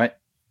you write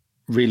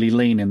really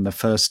lean in the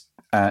first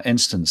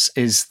instance.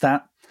 Is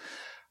that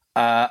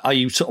are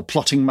you sort of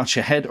plotting much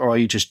ahead, or are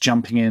you just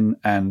jumping in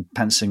and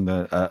penciling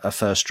a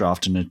first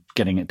draft and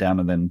getting it down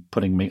and then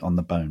putting meat on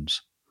the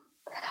bones?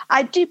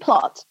 I do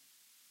plot.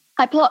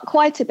 I plot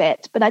quite a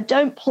bit, but I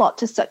don't plot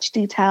to such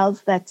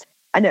details that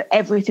I know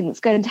everything that's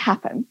going to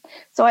happen.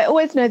 So I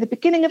always know the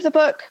beginning of the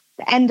book,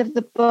 the end of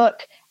the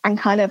book, and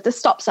kind of the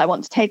stops I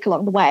want to take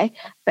along the way.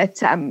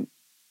 But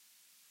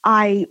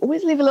I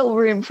always leave a little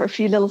room for a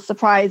few little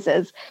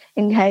surprises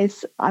in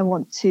case I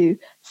want to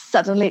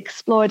suddenly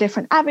explore a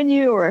different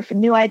avenue, or if a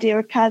new idea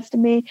occurs to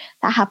me.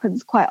 That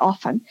happens quite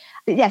often.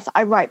 But yes,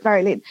 I write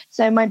very lean.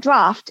 So my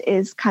draft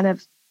is kind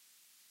of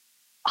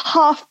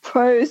half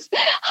prose,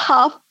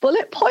 half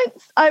bullet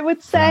points, I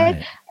would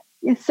say.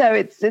 Right. So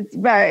it's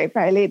very,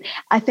 very lean.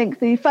 I think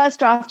the first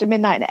draft of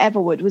Midnight in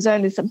Everwood was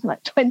only something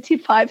like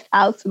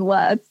 25,000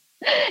 words.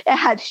 It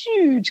had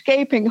huge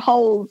gaping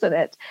holes in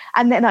it.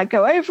 And then I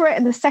go over it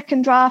in the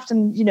second draft,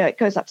 and, you know, it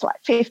goes up to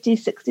like 50,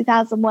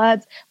 60,000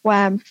 words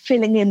where I'm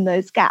filling in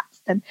those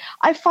gaps. And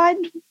I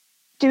find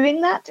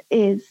doing that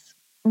is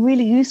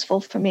really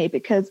useful for me,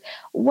 because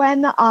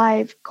when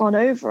I've gone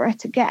over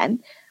it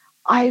again,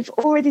 I've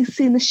already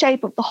seen the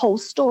shape of the whole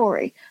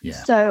story.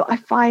 Yeah. So I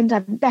find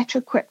I'm better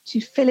equipped to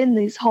fill in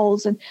these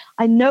holes, and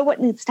I know what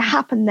needs to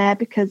happen there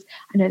because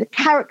I know the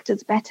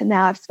characters better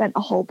now. I've spent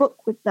a whole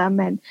book with them,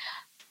 and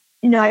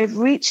you know, I've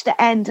reached the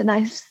end and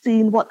I've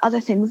seen what other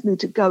things need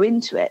to go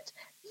into it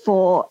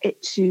for it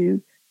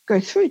to go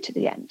through to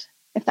the end,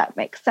 if that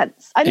makes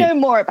sense. I know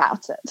more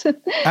about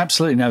it.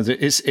 Absolutely. No,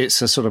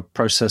 it's a sort of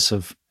process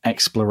of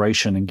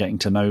exploration and getting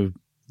to know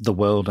the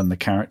world and the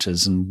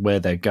characters and where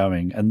they're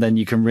going. And then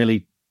you can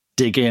really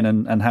dig in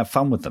and have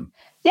fun with them.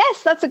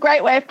 Yes, that's a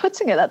great way of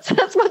putting it.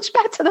 That's much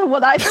better than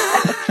what I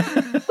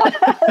said.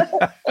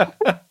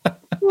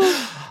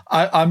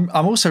 I'm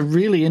also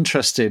really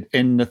interested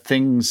in the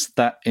things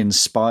that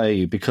inspire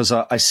you, because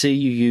I see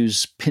you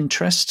use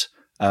Pinterest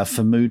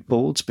for mood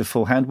boards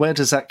beforehand. Where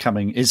does that come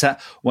in? Is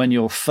that when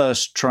you're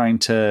first trying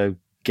to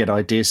get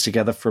ideas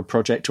together for a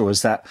project, or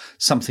is that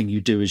something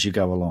you do as you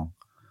go along?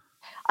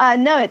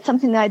 No, it's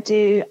something I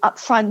do up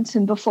front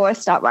and before I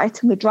start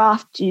writing the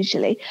draft,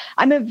 usually.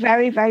 I'm a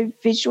very, very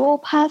visual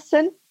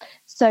person.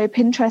 So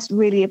Pinterest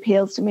really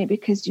appeals to me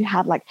because you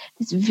have like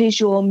this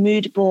visual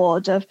mood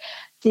board of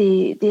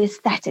the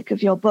aesthetic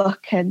of your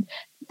book. And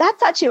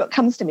that's actually what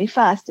comes to me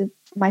first, is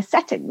my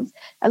settings.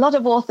 A lot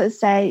of authors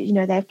say,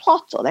 they have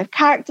plot or they have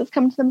characters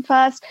come to them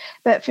first.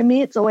 But for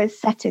me, it's always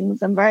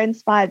settings. I'm very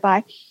inspired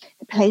by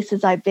the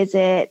places I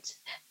visit,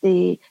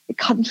 the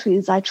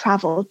countries I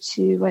travel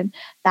to. And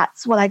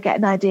that's what I get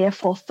an idea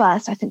for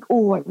first. I think,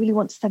 I really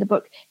want to set a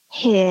book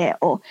here,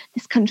 or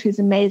this country is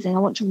amazing. I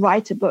want to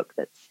write a book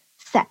that's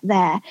set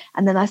there.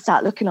 And then I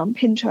start looking on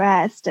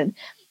Pinterest, and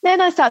then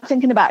I start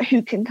thinking about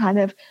who can kind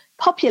of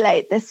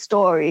populate this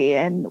story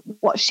and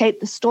what shape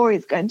the story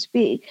is going to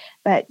be.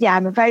 But yeah,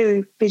 I'm a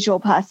very visual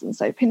person,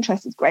 so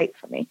Pinterest is great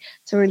for me.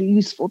 It's a really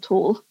useful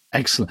tool.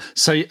 Excellent.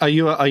 So are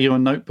you a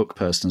notebook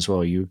person as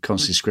well? Are you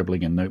constantly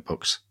scribbling in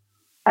notebooks?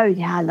 Oh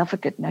yeah, I love a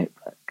good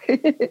notebook.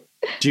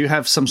 Do you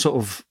have some sort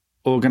of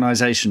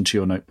organization to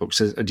your notebooks?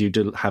 Do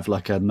you have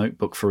like a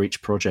notebook for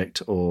each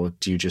project, or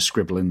do you just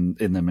scribble in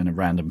them in a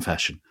random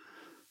fashion?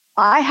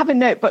 I have a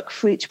notebook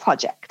for each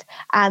project,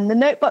 and the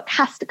notebook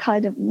has to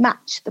kind of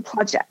match the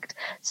project.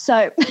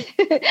 So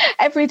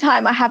every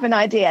time I have an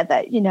idea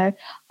that,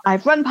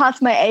 I've run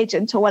past my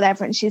agent or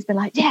whatever, and she's been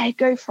like, yeah,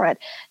 go for it,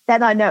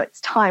 then I know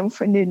it's time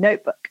for a new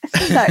notebook.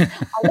 So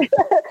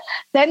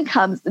then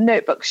comes the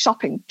notebook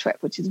shopping trip,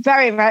 which is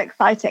very, very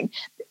exciting.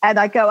 And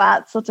I go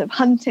out sort of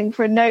hunting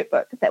for a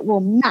notebook that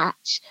will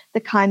match the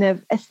kind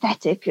of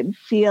aesthetic and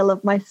feel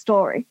of my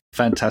story.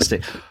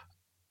 Fantastic.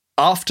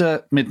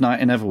 After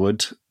Midnight in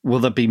Everwood, will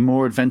there be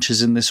more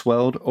adventures in this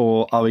world,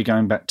 or are we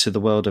going back to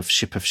the world of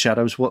Ship of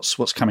Shadows?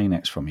 What's coming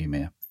next from you,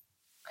 Mia?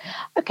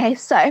 Okay,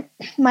 so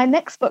my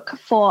next book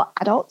for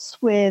adults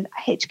with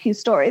HQ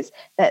Stories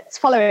that's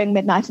following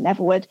Midnight in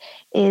Everwood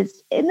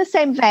is in the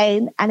same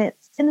vein, and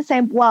it's in the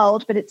same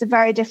world, but it's a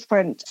very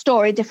different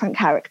story, different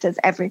characters,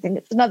 everything.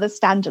 It's another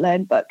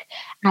standalone book,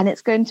 and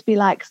it's going to be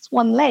like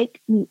Swan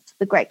Lake meets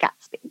The Great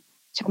Gatsby,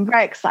 which I'm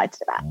very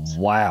excited about.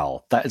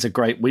 Wow, that is a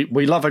great...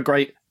 We love a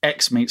great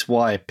X meets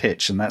Y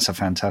pitch, and that's a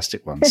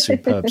fantastic one.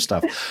 Superb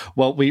stuff.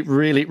 Well, we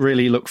really,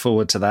 really look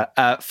forward to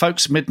that.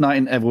 Folks, Midnight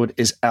in Everwood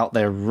is out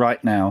there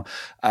right now.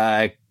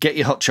 Get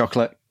your hot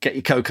chocolate, get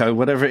your cocoa,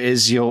 whatever it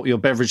is, your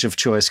beverage of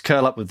choice.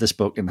 Curl up with this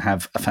book and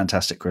have a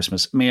fantastic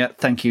Christmas. Mia,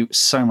 thank you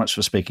so much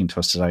for speaking to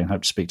us today, and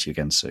hope to speak to you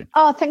again soon.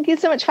 Oh, thank you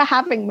so much for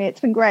having me.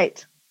 It's been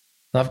great.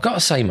 Now, I've got to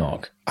say,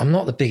 Mark, I'm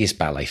not the biggest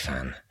ballet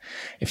fan.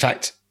 In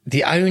fact,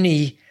 the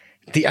only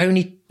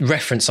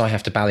reference I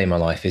have to ballet in my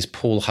life is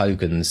Paul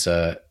Hogan's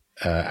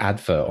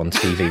advert on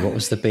TV. What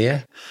was the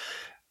beer?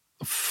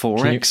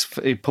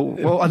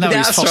 4X. Well, I know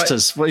he's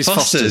Foster's. Right. Well, he's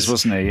Foster's,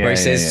 wasn't he? Yeah, where he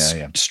says,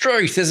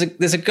 Struth,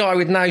 there's a guy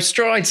with no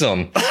strides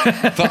on.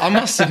 But I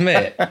must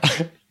admit,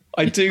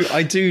 I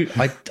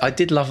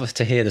did love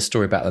to hear the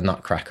story about the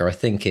Nutcracker. I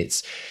think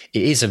it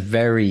is a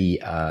very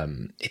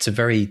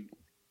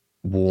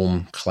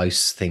warm,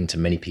 close thing to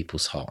many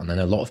people's heart. And then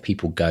a lot of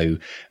people go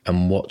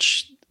and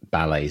watch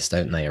ballets,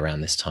 don't they,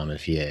 around this time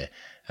of year?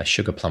 A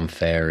Sugar Plum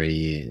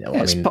Fairy.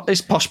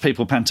 It's posh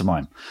people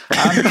pantomime.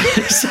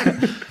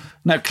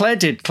 No, Claire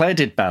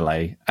did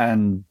ballet,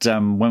 and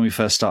when we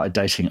first started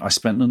dating, I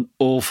spent an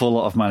awful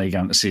lot of money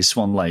going to see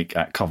Swan Lake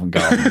at Covent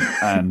Garden,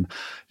 and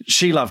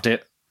she loved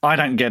it. I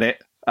don't get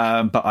it,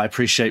 but I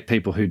appreciate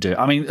people who do.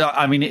 I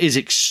mean, it is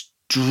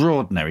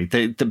extraordinary.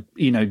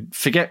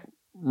 Forget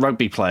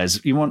rugby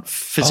players. You want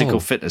physical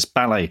fitness,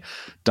 ballet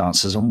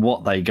dancers, and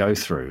what they go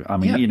through. I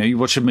mean, you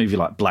watch a movie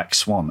like Black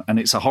Swan, and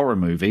it's a horror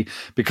movie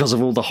because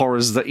of all the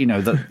horrors that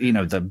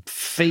the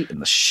feet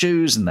and the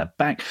shoes and their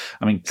back.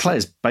 I mean,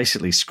 Claire's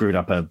basically screwed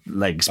up her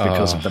legs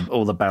because of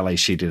all the ballet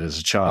she did as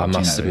a child. I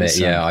must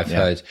admit, I've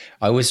heard.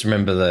 I always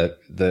remember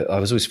I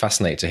was always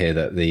fascinated to hear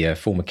that the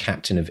former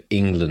captain of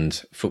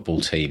England football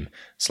team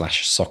 /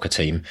 soccer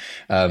team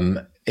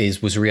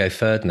was Rio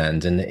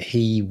Ferdinand, and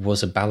he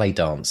was a ballet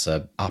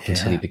dancer up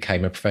until he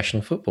became a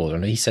professional footballer.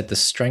 And he said the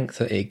strength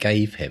that it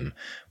gave him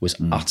was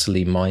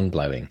utterly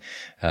mind-blowing.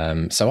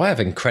 So I have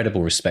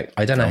incredible respect.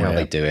 I don't know how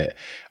they do it.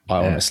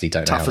 I honestly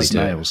don't know how they do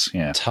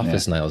it. Tough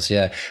as nails,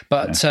 yeah.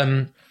 But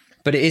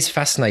it is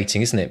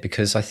fascinating, isn't it?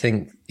 Because I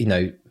think,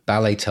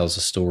 ballet tells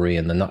a story,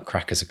 and the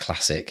Nutcracker's a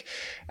classic.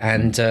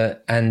 And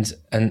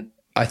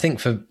I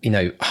think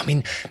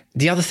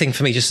the other thing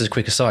for me, just as a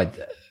quick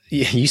aside,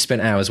 you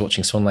spent hours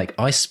watching Swan Lake.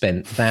 I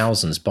spent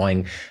thousands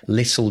buying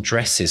little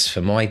dresses for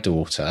my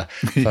daughter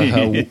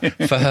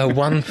for her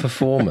one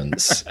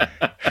performance,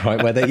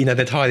 right? Where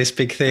they'd hire this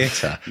big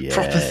theatre,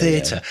 proper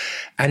theatre,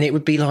 and it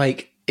would be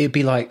like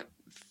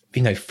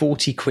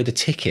 40 quid a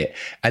ticket,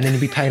 and then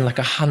you'd be paying like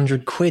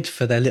 100 quid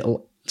for their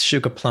little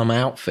sugar plum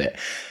outfit.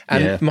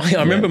 And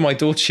I remember my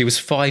daughter, she was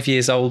 5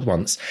 years old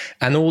once,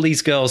 and all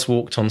these girls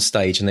walked on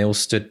stage and they all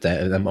stood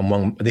there, and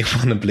one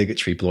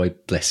obligatory boy,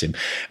 bless him,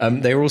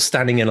 they were all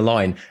standing in a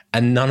line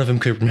and none of them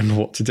could remember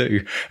what to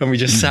do. And we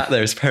just sat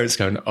there as parents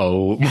going,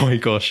 oh my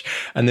gosh.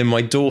 And then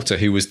my daughter,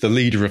 who was the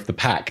leader of the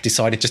pack,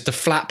 decided just to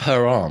flap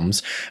her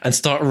arms and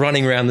start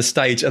running around the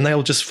stage, and they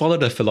all just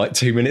followed her for like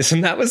 2 minutes,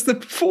 and that was the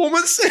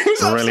performance. It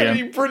was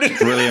absolutely brilliant.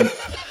 Brilliant.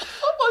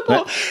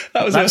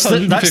 That's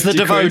the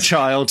DeVoe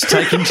child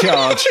taking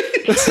charge.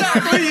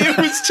 Exactly, it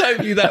was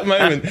totally that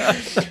moment.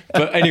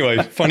 But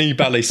anyway, funny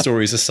ballet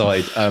stories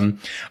aside,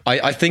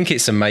 I think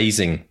it's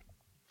amazing.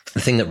 The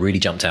thing that really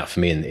jumped out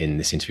for me in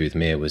this interview with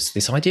Mia was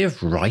this idea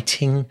of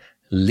writing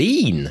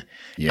lean.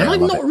 Yeah, and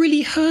I've not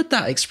really heard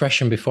that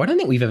expression before. I don't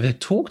think we've ever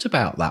talked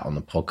about that on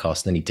the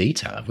podcast in any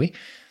detail, have we?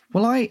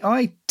 Well,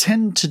 I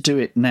tend to do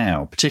it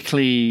now,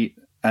 particularly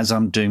as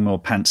I'm doing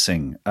more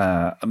pantsing.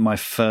 My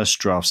first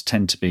drafts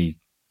tend to be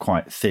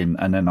quite thin,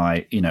 and then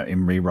in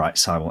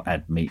rewrites I will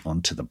add meat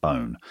onto the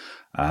bone.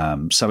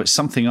 So it's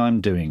something I'm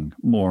doing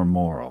more and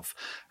more of,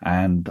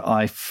 and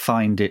I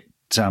find it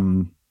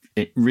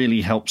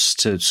really helps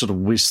to sort of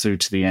whiz through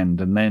to the end,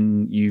 and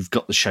then you've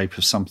got the shape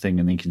of something,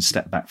 and then you can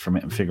step back from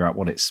it and figure out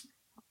what it's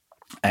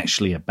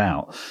actually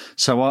about.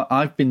 So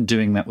I've been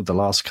doing that with the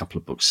last couple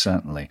of books,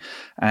 certainly.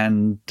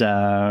 And,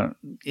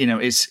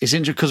 it's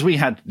interesting because we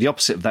had the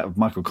opposite of that with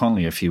Michael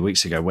Connolly a few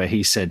weeks ago, where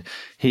he said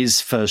his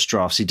first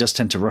drafts, he does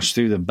tend to rush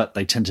through them, but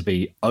they tend to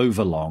be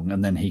over long,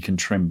 and then he can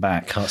trim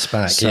back. Cuts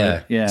back,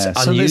 yeah.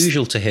 It's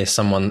unusual to hear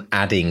someone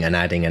adding and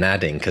adding and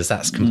adding, because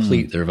that's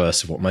completely the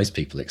reverse of what most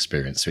people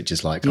experience, which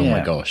is like, oh my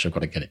gosh, I've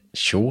got to get it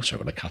shorter,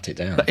 I've got to cut it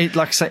down. But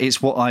like I say,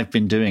 it's what I've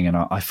been doing, and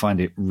I find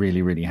it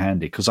really, really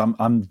handy, because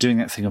I'm doing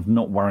that thing of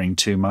not worrying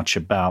too much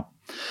about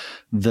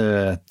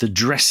the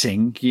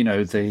dressing,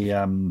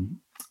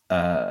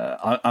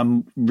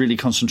 I'm really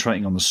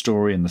concentrating on the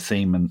story and the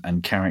theme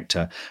and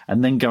character,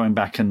 and then going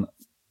back and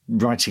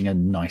writing a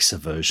nicer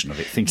version of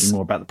it, thinking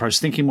more about the process,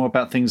 thinking more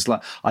about things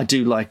like I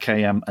do like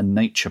a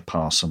nature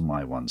pass on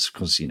my ones,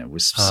 because we're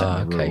set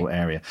in a rural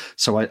area,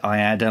 so I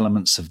add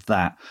elements of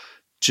that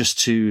just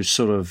to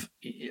sort of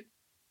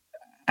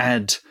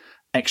add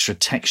extra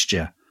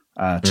texture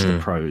to the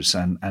prose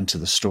and to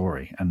the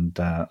story, and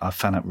I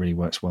found that really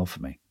works well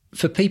for me.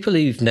 For people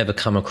who've never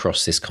come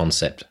across this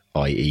concept,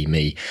 i.e.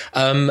 me,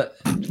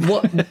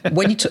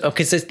 when you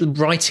because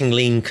writing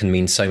lean can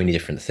mean so many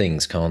different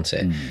things, can't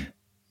it?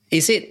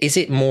 Is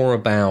it more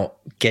about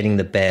getting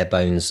the bare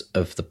bones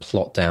of the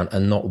plot down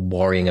and not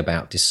worrying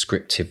about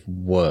descriptive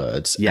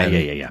words?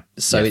 Yeah.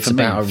 So it's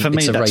about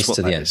it's a race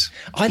to the end.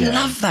 I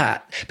love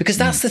that, because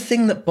that's the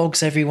thing that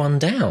bogs everyone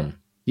down.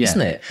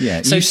 Isn't it?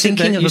 Yeah. So you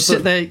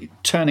sit there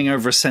turning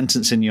over a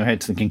sentence in your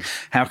head thinking,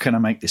 how can I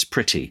make this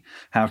pretty?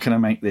 How can I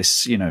make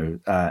this,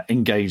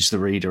 engage the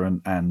reader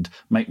and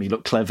make me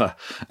look clever?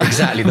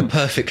 Exactly. The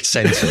perfect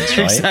sentence,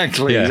 right?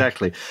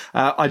 Exactly.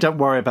 I don't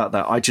worry about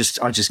that. I just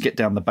get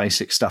down the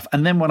basic stuff.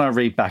 And then when I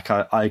read back,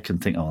 I can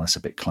think, oh, that's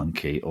a bit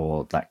clunky,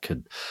 or that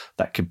could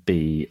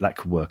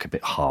work a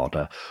bit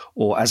harder.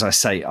 Or as I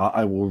say,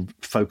 I will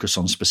focus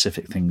on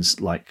specific things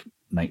like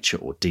nature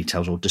or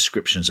details or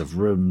descriptions of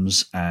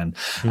rooms, and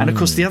of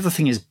course the other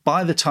thing is,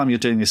 by the time you're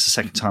doing this the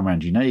second time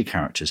around, you know your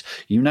characters,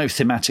 you know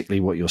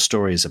thematically what your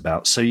story is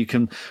about, so you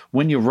can,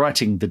 when you're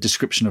writing the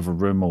description of a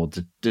room or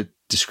the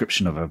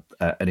description of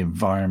an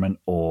environment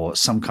or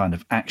some kind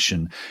of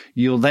action,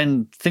 you're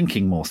then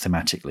thinking more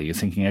thematically. You're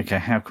thinking, okay,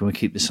 how can we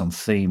keep this on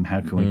theme?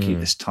 How can we keep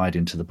this tied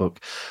into the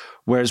book?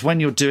 Whereas when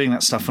you're doing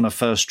that stuff on a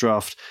first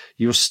draft,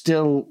 you're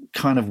still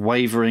kind of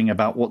wavering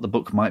about what the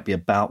book might be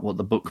about, what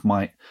the book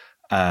might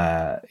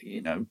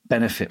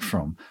benefit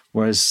from.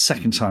 Whereas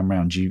second time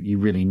round, you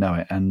really know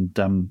it,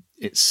 and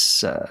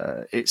it's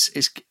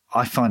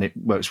I find it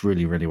works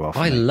really, really well for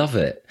me. I love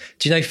it.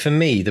 Do you know, for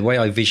me, the way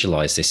I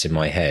visualize this in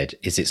my head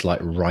is it's like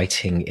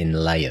writing in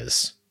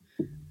layers.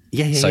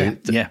 So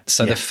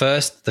the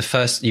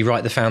first you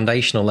write the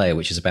foundational layer,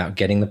 which is about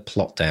getting the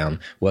plot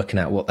down, working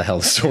out what the hell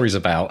the story's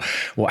about,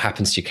 what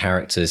happens to your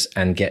characters,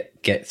 and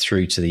get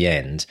through to the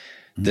end.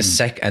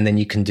 And then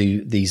you can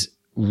do these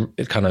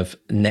kind of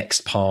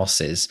next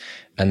passes,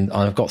 and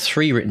I've got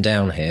 3 written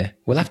down here.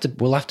 We'll have to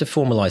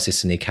formalize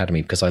this in the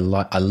academy, because I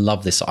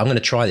love this. I'm going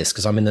to try this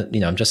because I'm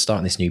I'm just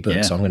starting this new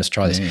book, so I'm going to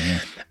try this.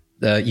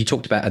 You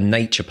talked about a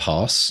nature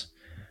pass.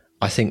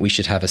 I think we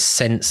should have a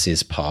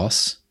senses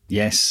pass.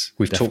 Yes,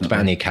 we've talked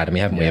about in the academy,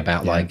 haven't we?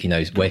 About where can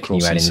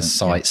you add in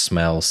sight,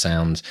 smell,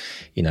 sound,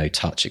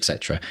 touch,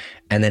 etc.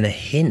 And then a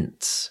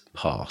hints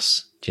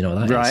pass. Do you know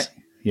what that is? Right.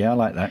 Yeah, I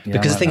like that. Yeah,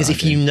 because the thing is,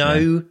 if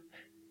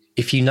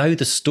you know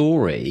the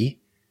story,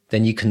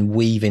 then you can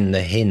weave in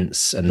the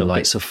hints and little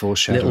bits of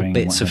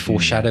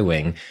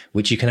foreshadowing,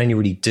 which you can only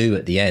really do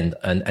at the end.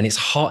 And it's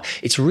hard.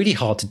 It's really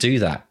hard to do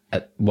that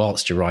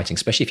whilst you're writing,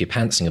 especially if you're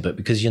pantsing a bit,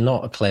 because you're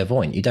not a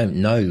clairvoyant. You don't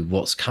know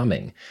what's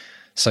coming.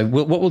 So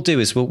what we'll do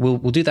is we'll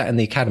do that in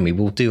the academy.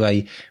 We'll do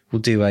a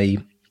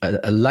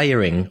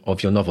layering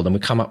of your novel, and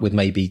we'll come up with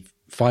maybe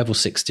 5 or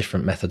 6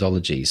 different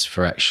methodologies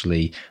for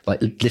actually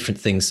like different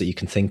things that you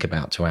can think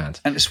about to add.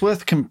 And it's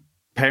worth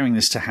comparing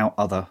this to how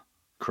other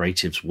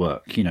creatives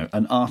work. You know,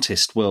 an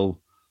artist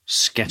will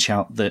sketch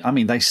out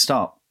they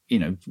start,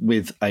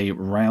 with a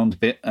round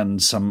bit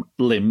and some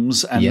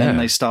limbs, and then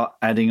they start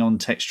adding on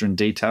texture and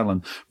detail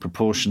and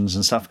proportions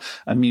and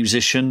stuff. A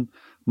musician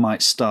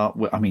might start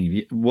with,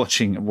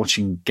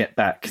 watching Get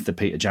Back, the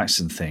Peter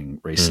Jackson thing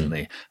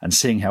recently, and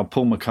seeing how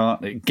Paul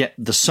McCartney,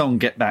 the song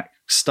Get Back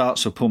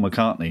starts with Paul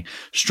McCartney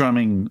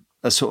strumming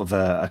a sort of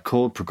a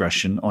chord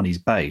progression on his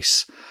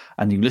bass,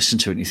 and you listen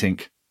to it and you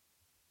think,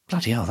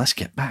 bloody hell, that's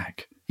Get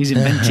Back. He's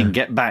inventing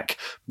Get Back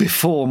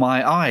before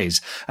my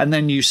eyes. And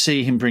then you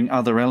see him bring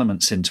other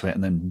elements into it.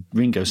 And then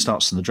Ringo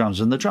starts on the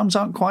drums, and the drums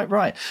aren't quite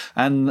right.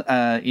 And,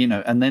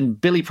 and then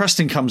Billy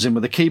Preston comes in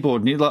with a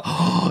keyboard, and you're like,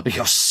 oh,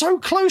 you're so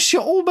close.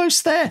 You're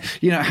almost there.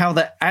 You know, how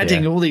they're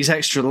adding all these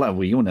extra,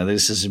 well, you all know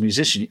this as a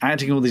musician,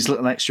 adding all these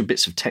little extra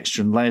bits of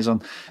texture and layers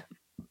on.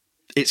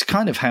 It's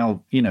kind of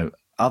how,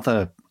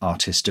 other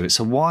artists do it.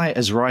 So why,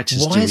 as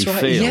writers, do we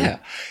feel... Yeah.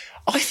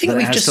 I think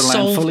we've just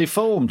fully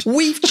formed.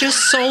 We've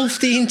just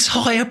solved the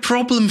entire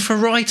problem for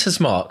writers,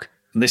 Mark.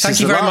 This is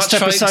the last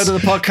episode of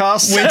the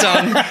podcast. We're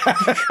done.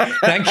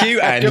 Thank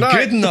you and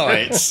good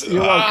night.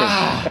 You're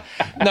welcome.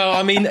 No,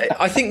 I mean,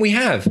 I think we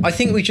have. I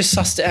think we just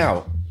sussed it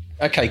out.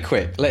 Okay,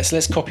 quick.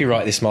 Let's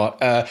copyright this, Mark.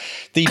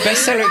 The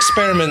bestseller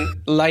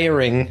experiment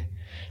layering,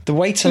 the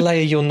way to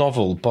layer your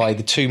novel by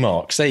the 2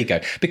 Marks. There you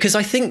go. Because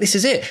I think this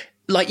is it.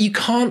 Like, you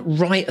can't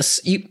write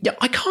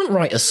I can't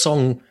write a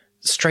song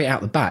straight out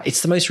the bat.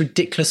 It's the most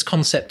ridiculous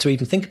concept to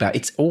even think about.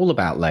 It's all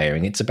about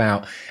layering. It's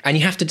about, and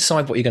you have to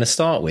decide what you're going to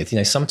start with.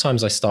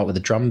 Sometimes I start with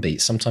a drum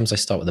beat. Sometimes I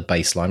start with a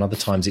bass line. Other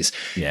times it's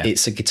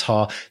a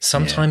guitar.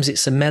 Sometimes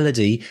it's a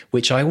melody,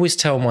 which I always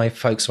tell my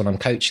folks when I'm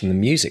coaching, the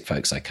music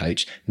folks I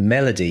coach,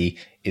 melody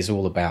is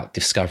all about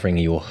discovering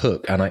your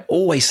hook. And I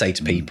always say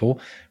to people,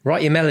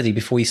 write your melody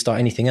before you start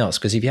anything else,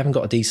 because if you haven't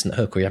got a decent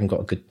hook or you haven't got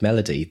a good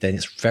melody, then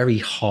it's very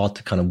hard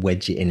to kind of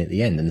wedge it in at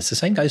the end. And it's the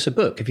same goes for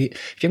book. If you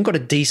haven't got a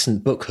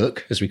decent book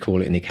hook, as we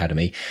call it in the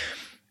academy,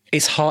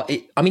 it's hard.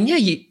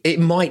 It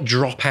might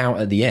drop out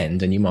at the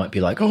end and you might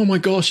be like, oh my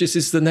gosh, this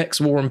is the next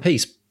War and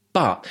Peace.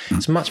 But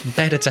it's much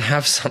better to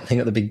have something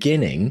at the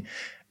beginning,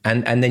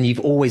 and then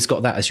you've always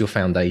got that as your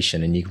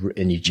foundation, and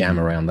you jam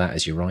around that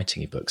as you're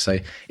writing your book. So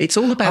it's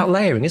all about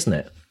layering, isn't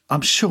it?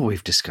 I'm sure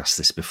we've discussed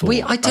this before.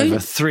 Over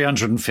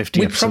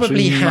 350 episodes. We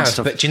probably have,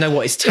 but do you know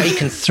what? It's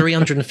taken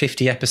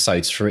 350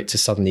 episodes for it to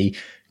suddenly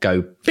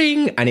go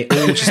bing, and it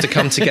all just to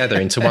come together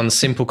into one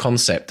simple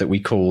concept that we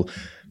call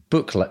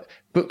book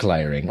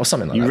layering or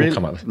something like that. We'll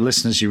come up with.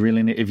 Listeners, you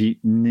really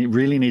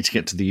need to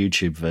get to the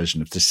YouTube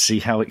version of this, see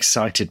how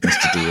excited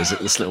Mr. D is at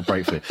this little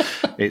breakthrough.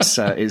 It's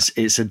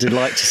a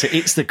delight to see.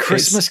 It's the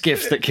Christmas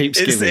gift that keeps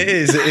giving. It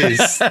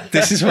is.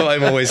 This is what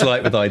I'm always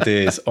like with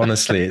ideas.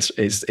 Honestly,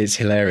 it's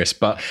hilarious.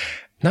 But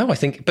no, I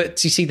think,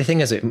 but you see, the thing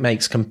is, it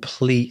makes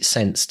complete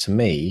sense to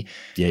me.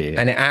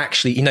 Yeah. And it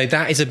actually,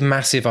 that is a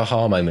massive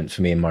aha moment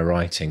for me in my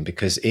writing,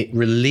 because it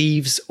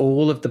relieves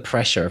all of the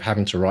pressure of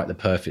having to write the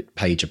perfect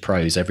page of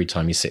prose every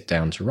time you sit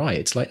down to write.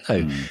 It's like,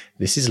 no,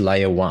 this is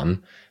layer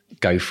 1,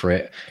 go for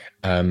it.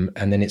 And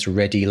then it's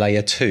ready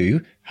layer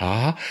 2.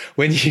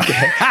 When you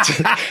get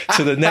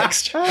to the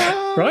next,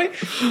 right?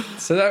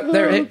 So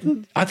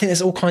I think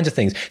there's all kinds of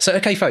things. So,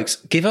 okay, folks,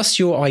 give us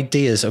your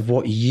ideas of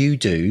what you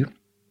do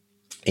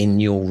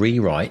in your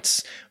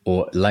rewrites,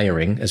 or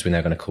layering, as we're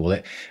now going to call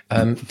it.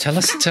 Tell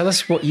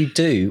us what you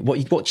do.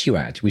 What you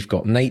add? We've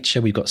got nature,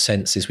 we've got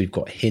senses, we've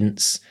got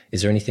hints.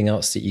 Is there anything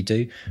else that you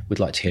do? We'd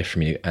like to hear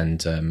from you,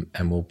 and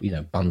we'll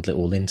bundle it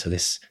all into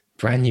this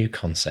brand new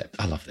concept.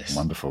 I love this.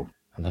 Wonderful.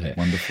 I love it.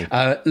 Wonderful.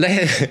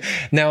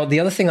 Now, the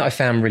other thing that I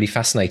found really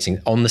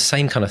fascinating on the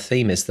same kind of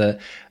theme is that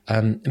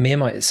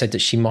Mia said that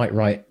she might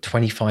write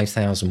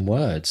 25,000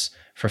 words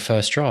for a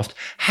first draft.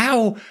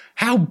 How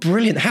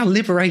brilliant, how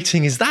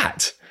liberating is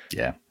that?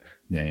 Yeah.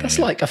 That's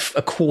like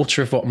a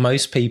quarter of what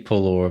most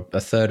people, or a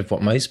third of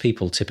what most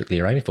people typically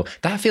are aiming for.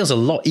 That feels a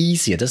lot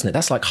easier, doesn't it?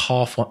 That's like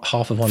half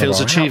of one feels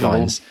of our achievable.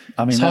 Outlines.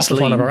 I mean, it's that's half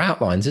of one of our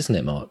outlines, isn't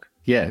it, Mark?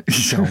 Yeah.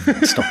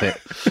 Stop it.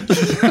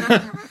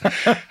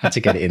 Had to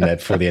get it in there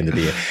before the end of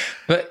the year.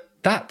 But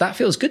that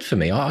feels good for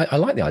me. I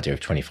like the idea of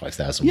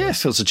 25,000 words. Yeah, it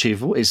feels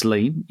achievable. It's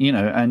lean,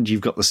 and you've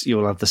got this.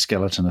 You'll have the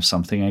skeleton of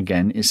something.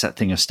 Again, it's that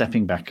thing of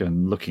stepping back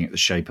and looking at the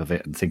shape of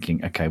it and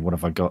thinking, okay, what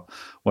have I got?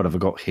 What have I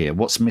got here?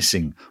 What's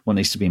missing? What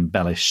needs to be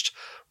embellished?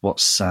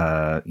 What's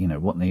what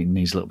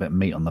needs a little bit of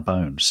meat on the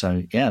bone?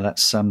 So yeah,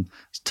 that's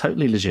it's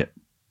totally legit.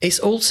 It's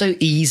also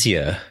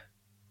easier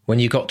when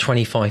you've got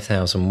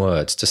 25,000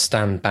 words to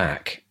stand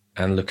back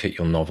and look at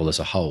your novel as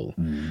a whole.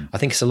 I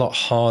think it's a lot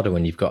harder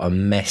when you've got a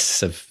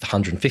mess of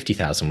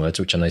 150,000 words,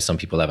 which I know some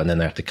people have, and then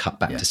they have to cut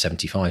back to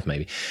 75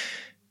 maybe.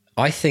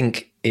 I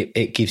think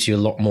it gives you a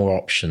lot more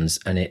options,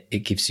 and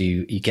it gives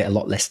you get a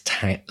lot less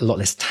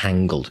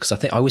tangled, because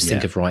I always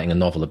think of writing a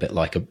novel a bit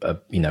like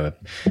a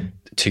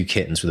two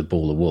kittens with a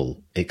ball of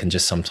wool. It can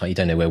just sometimes, you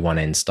don't know where one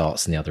end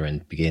starts and the other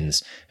end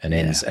begins and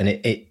ends. And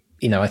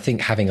I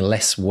think having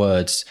less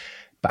words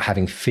but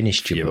having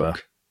finished your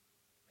book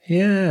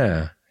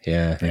Yeah.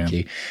 Yeah, thank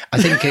you.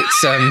 I think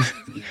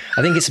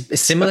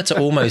it's similar to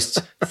almost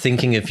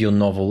thinking of your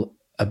novel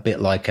a bit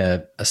like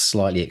a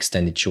slightly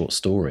extended short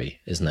story,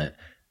 isn't it?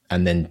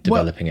 And then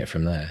developing it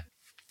from there.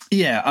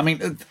 Yeah, I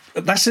mean,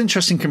 that's an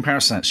interesting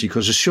comparison, actually,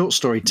 because a short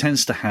story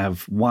tends to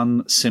have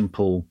one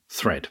simple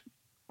thread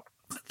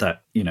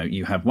that,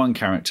 you have one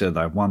character,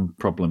 they have one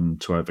problem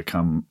to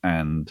overcome,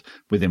 and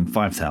within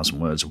 5,000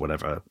 words or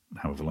whatever,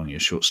 however long your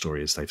short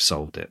story is, they've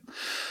solved it.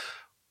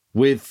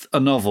 With a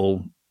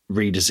novel,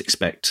 readers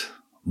expect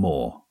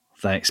more.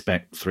 They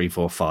expect 3,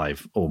 4,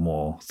 5 or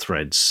more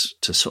threads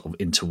to sort of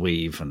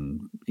interweave,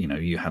 and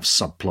you have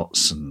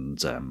subplots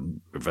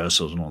and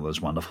reversals and all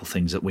those wonderful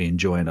things that we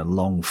enjoy in a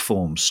long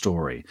form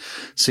story.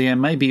 So yeah,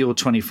 maybe your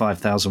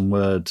 25,000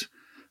 word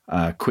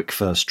quick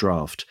first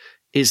draft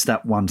is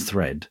that one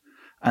thread,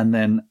 and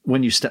then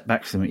when you step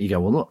back from it, you go,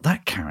 well, look,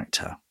 that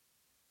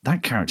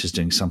character's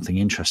doing something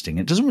interesting.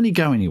 It doesn't really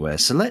go anywhere.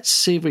 So let's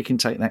see if we can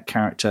take that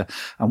character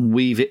and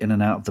weave it in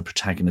and out of the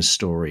protagonist's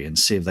story and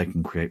see if they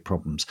can create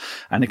problems.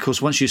 And of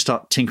course, once you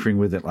start tinkering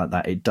with it like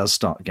that, it does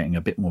start getting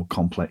a bit more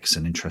complex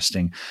and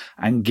interesting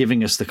and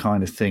giving us the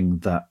kind of thing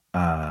that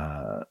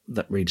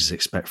that readers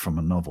expect from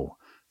a novel.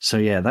 So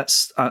yeah,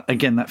 that's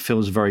again, that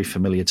feels very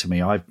familiar to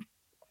me.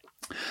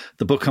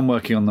 The book I'm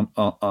working on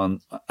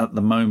at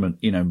the moment,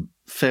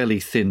 fairly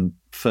thin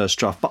first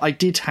draft, but I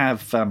did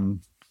have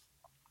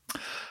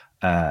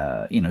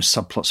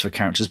subplots for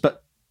characters,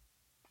 but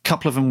a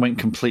couple of them went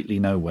completely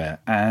nowhere.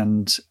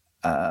 And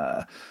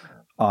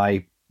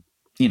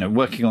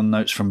working on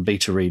notes from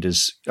beta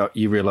readers,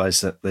 you realize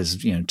that there's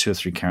 2 or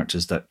 3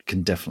 characters that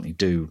can definitely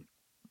do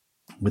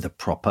with a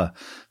proper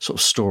sort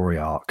of story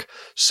arc.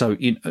 So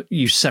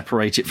you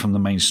separate it from the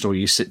main story.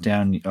 You sit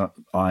down.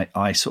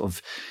 I sort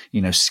of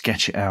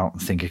sketch it out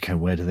and think, okay,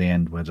 where do they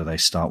end? Where do they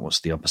start?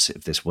 What's the opposite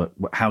of this?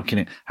 How can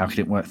it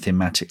work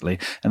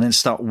thematically? And then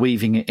start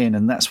weaving it in.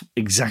 And that's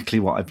exactly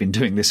what I've been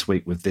doing this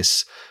week with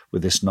this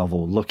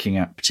novel, looking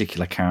at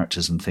particular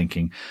characters and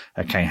thinking,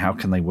 okay, how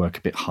can they work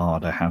a bit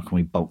harder? How can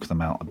we bulk them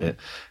out a bit?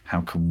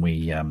 How can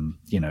we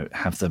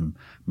have them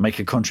make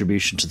a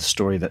contribution to the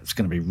story that's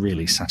going to be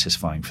really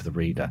satisfying for the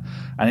reader?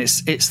 And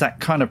it's that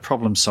kind of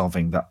problem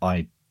solving that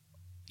I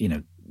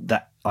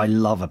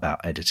love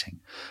about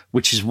editing,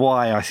 which is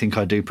why I think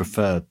I do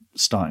prefer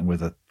starting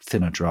with a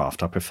thinner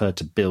draft. I prefer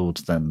to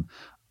build than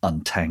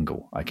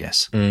untangle, I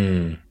guess.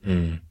 Yeah,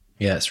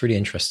 it's really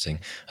interesting.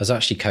 I was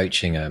actually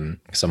coaching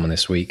someone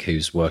this week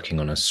who's working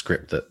on a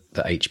script that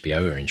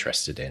HBO are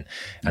interested in,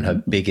 and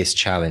her biggest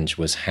challenge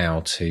was how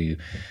to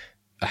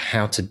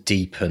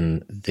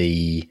deepen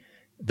the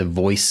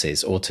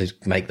voices, or to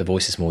make the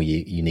voices more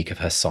unique of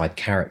her side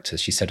characters.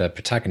 She said her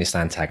protagonist,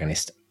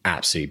 antagonist,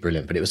 absolutely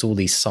brilliant, but it was all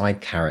these side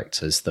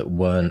characters that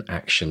weren't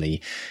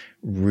actually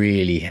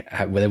really,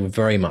 they were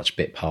very much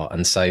bit part.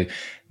 And so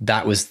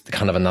that was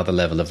kind of another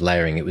level of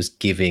layering. It was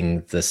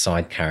giving the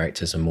side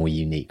characters a more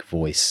unique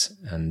voice.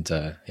 And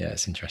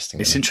it's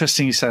interesting. It's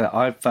interesting you say that.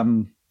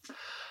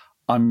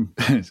 I'm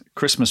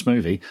Christmas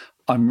movie.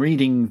 I'm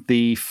reading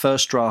the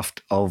first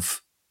draft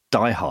of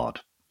Die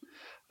Hard.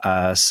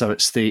 So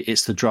it's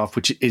the draft,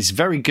 which is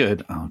very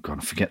good. Oh God,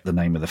 I forget the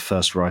name of the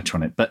first writer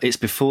on it, but it's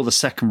before the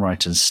second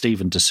writer,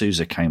 Stephen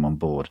D'Souza, came on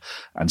board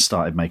and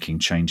started making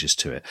changes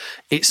to it.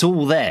 It's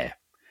all there.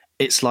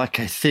 It's like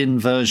a thin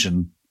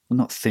version, well,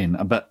 not thin,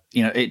 but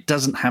it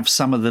doesn't have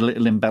some of the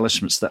little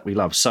embellishments that we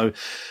love. So,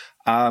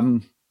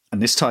 and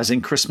this ties in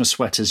Christmas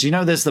sweaters.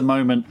 There's the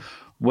moment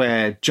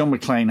where John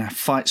McClane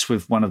fights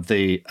with one of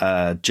the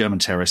German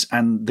terrorists,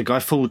 and the guy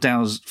falls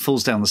down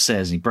the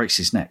stairs and he breaks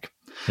his neck.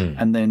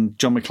 And then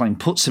John McClane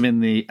puts him in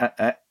the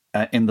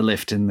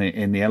lift in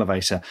the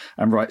elevator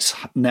and writes,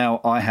 "Now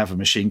I have a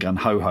machine gun,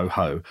 ho ho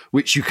ho,"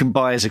 which you can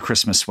buy as a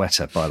Christmas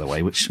sweater, by the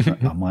way, which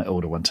I might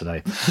order one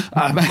today.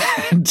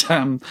 And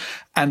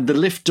the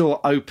lift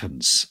door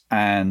opens,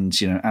 and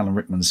Alan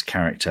Rickman's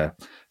character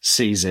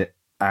sees it,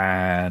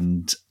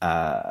 and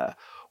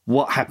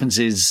what happens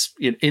is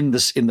in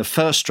the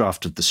first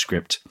draft of the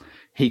script,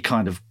 he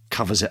kind of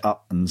covers it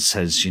up and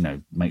says,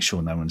 make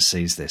sure no one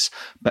sees this.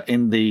 But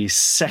in the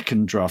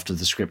second draft of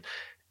the script,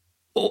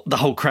 the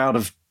whole crowd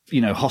of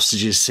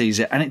hostages sees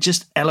it, and it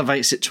just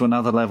elevates it to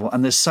another level.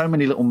 And there's so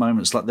many little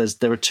moments, like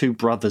there are 2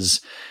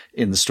 brothers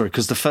in the story,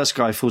 because the first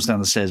guy falls down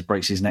the stairs,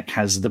 breaks his neck,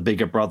 has the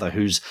bigger brother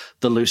who's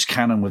the loose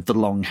cannon with the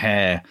long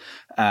hair,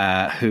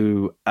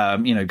 who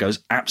goes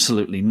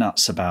absolutely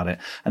nuts about it.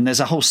 And there's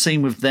a whole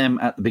scene with them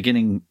at the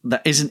beginning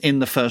that isn't in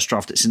the first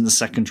draft, it's in the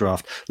second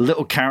draft.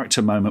 Little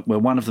character moment where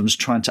one of them's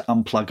trying to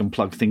unplug and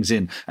plug things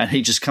in, and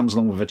he just comes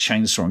along with a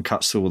chainsaw and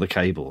cuts through all the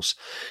cables.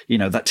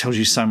 That tells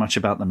you so much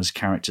about them as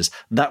characters.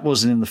 That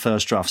wasn't in the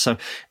first draft. So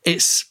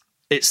it's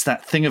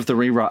that thing of the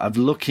rewrite, of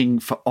looking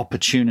for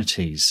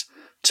opportunities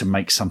to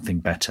make something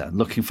better,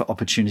 looking for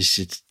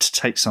opportunities to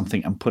take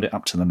something and put it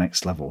up to the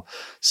next level.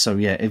 So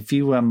yeah, if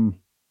you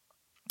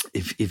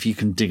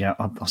can dig out,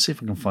 I'll see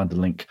if I can find a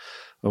link,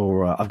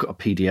 or I've got a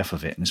PDF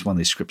of it, and it's one of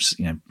these scripts,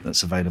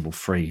 that's available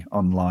free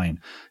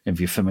online. If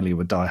you're familiar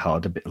with Die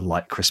Hard, a bit of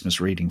light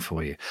Christmas reading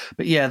for you.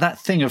 But yeah, that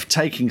thing of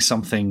taking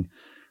something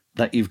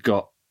that you've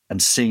got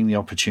and seeing the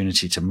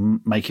opportunity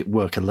to make it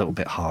work a little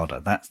bit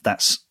harder.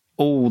 That's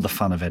all the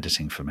fun of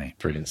editing for me.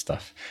 Brilliant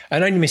stuff.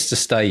 And only Mr.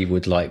 Stay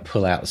would like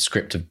pull out the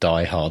script of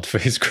Die Hard for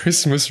his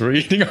Christmas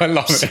reading. I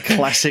love it. It's a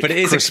classic but it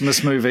is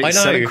Christmas movie. I know.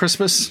 Set at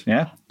Christmas,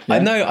 yeah. I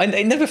know.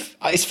 It never.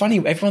 It's funny.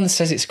 Everyone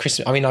says it's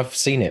Christmas. I mean, I've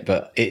seen it,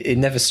 but it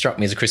never struck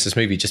me as a Christmas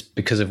movie just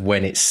because of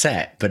when it's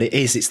set. But it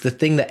is. It's the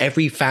thing that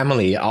every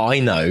family I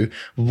know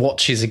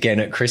watches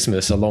again at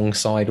Christmas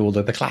alongside all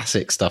of the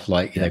classic stuff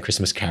like,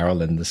 Christmas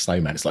Carol and The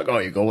Snowman. It's like, oh,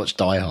 you got to watch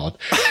Die Hard.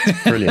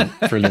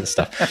 Brilliant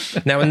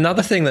stuff. Now,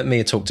 another thing that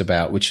Mia talked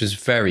about, which was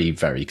very,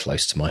 very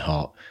close to my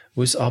heart,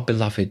 was our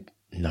beloved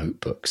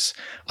notebooks.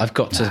 I've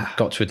got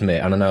to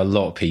admit, and I know a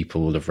lot of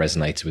people will have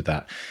resonated with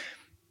that.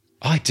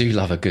 I do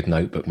love a good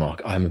notebook,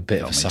 Mark. I'm a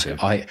bit of a sucker.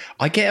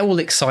 I get all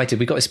excited.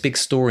 We've got this big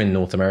store in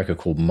North America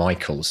called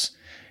Michael's.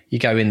 You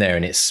go in there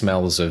and it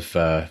smells of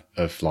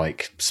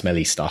like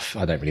smelly stuff.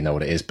 I don't really know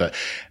what it is, but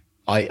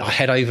I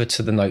head over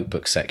to the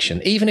notebook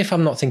section. Even if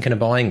I'm not thinking of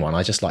buying one,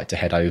 I just like to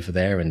head over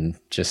there and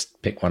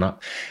just pick one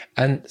up.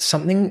 And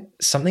something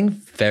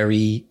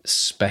very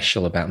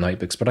special about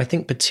notebooks, but I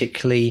think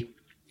particularly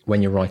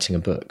when you're writing a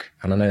book.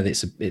 And I know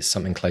that it's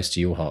something close to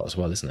your heart as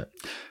well, isn't it?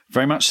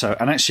 Very much so.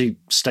 And actually,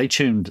 stay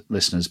tuned,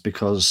 listeners,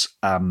 because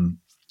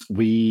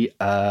we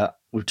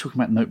were talking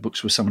about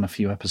notebooks with someone a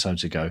few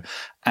episodes ago,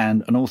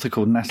 and an author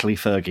called Natalie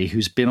Fergie,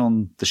 who's been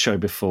on the show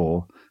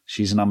before.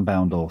 She's an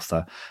Unbound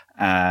author.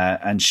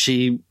 And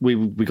we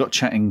got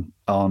chatting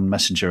on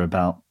Messenger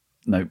about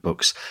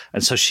notebooks.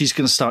 And so she's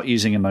going to start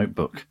using a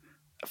notebook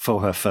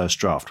for her first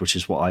draft, which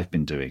is what I've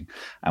been doing.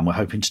 And we're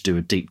hoping to do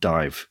a deep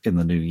dive in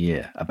the new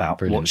year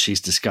about what she's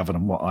discovered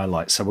and what I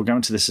like. So we'll go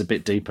into this a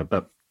bit deeper,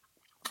 but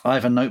I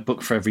have a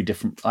notebook for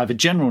I have a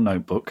general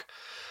notebook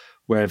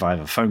where if I have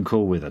a phone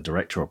call with a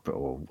director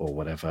or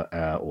whatever,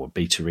 or a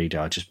beta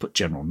reader, I just put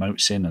general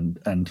notes in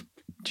and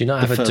do you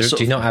not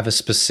have a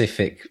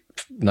specific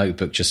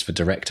notebook just for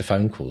director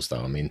phone calls,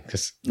 though? I mean,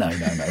 because no. I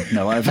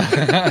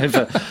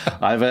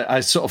have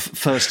a sort of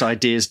first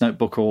ideas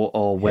notebook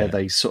or where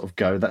they sort of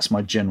go. That's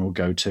my general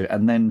go-to.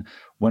 And then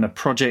when a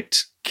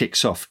project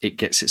kicks off, it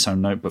gets its own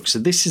notebook. So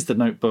this is the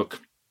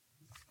notebook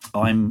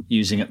I'm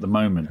using at the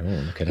moment,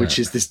 which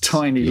is this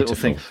tiny little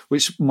thing,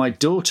 which my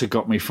daughter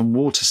got me from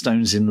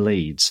Waterstones in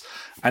Leeds.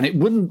 And it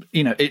wouldn't,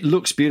 it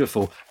looks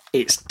beautiful.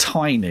 It's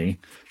tiny,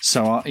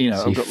 so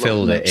I've got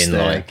filled it in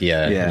there.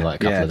 In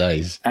like a couple of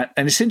days. And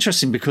it's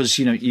interesting because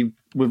you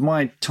with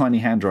my tiny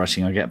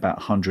handwriting, I get about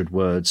 100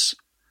 words,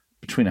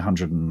 between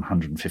 100 and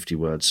 150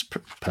 words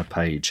per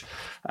page,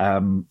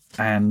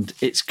 and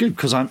it's good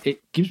because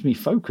it gives me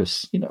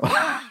focus.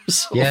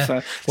 It's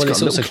also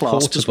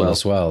portable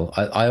as well.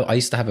 I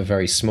used to have a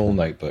very small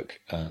notebook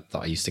that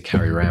I used to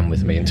carry around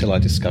with me until I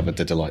discovered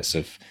the delights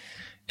of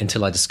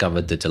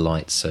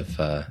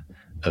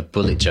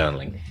bullet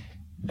journaling.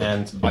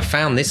 And I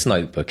found this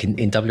notebook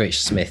in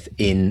W.H. Smith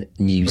in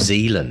New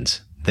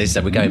Zealand.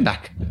 We're going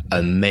back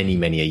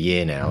many a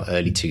year now,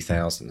 early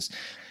 2000s.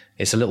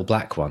 It's a little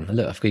black one.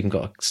 Look, I've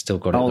even still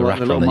got the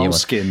wrapper on the new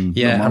one.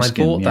 Yeah, and I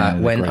bought that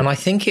and I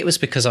think it was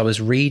because I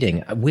was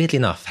reading. Weirdly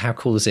enough, how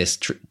cool is this?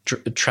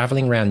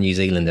 Traveling around New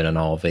Zealand in an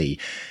RV,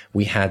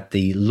 we had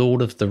the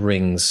Lord of the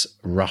Rings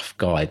rough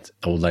guide,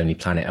 or Lonely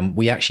Planet, and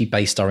we actually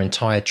based our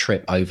entire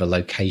trip over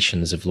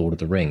locations of Lord of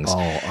the Rings.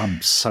 Oh,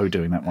 I'm so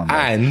doing that one.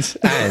 And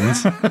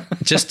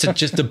just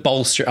to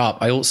bolster it up,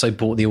 I also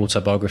bought the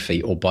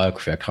autobiography or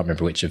biography, I can't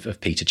remember which,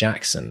 of Peter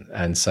Jackson,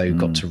 and so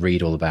got to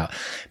read all about.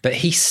 But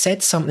he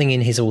said something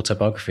in his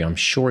autobiography. I'm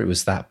sure it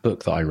was that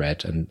book that I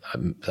read, and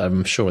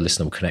I'm sure a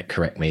listener will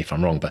correct me if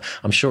I'm wrong, but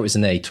I'm sure it was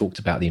in there he talked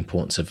about the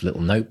importance of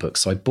little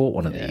notebooks. So I bought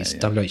one of these,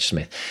 W.H.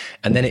 Smith,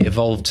 and then it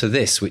evolved to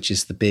this, which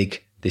is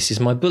this is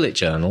my bullet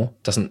journal.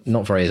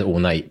 Not very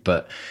ornate,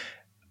 but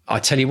I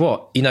tell you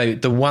what,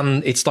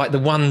 it's like the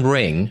one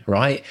ring,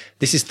 right?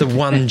 This is the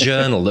one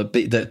journal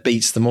that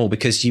beats them all,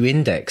 because you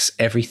index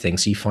everything,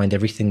 so you find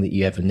everything that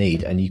you ever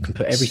need, and you can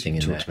put everything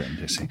in there.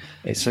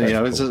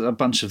 There's a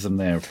bunch of them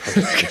there.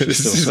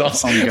 This is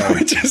ongoing.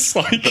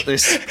 But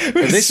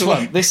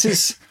this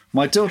is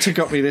my daughter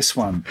got me this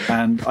one,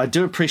 and I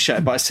do appreciate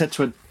it. But I said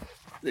to her,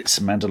 it's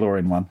a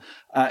Mandalorian one.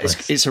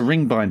 It's a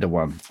ring binder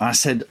one. I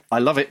said, I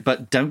love it,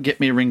 but don't get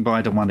me a ring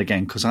binder one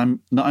again, because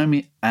I'm not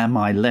only am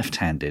I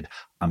left-handed,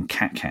 I'm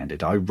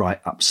cat-handed. I write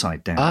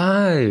upside down.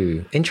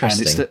 Oh,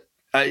 interesting.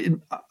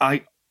 And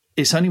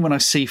it's only when I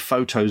see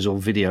photos or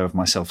video of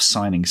myself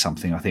signing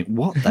something, I think,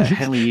 what the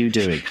hell are you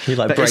doing? You're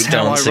like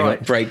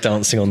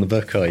breakdancing on the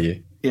book, are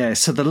you? Yeah,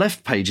 so the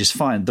left page is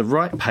fine. The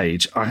right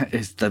page,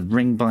 the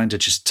ring binder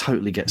just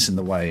totally gets in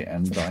the way.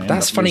 And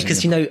that's funny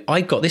because,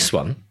 I got this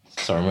one.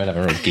 Sorry, I'm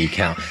having a real geek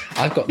out.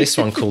 I've got this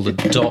one called a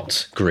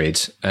dot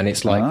grid, and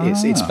it's like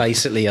it's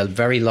basically a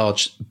very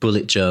large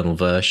bullet journal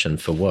version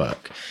for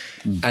work.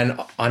 And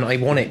I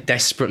want it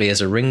desperately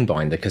as a ring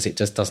binder because it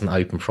just doesn't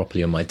open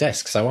properly on my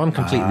desk. So I'm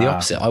completely the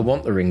opposite. I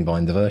want the ring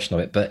binder version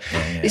of it. But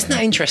isn't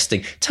that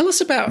interesting? Tell us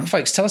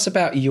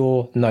about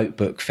your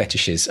notebook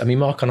fetishes. I mean,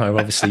 Mark and I are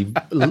obviously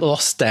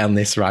lost down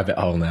this rabbit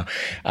hole now.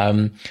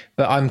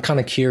 But I'm kind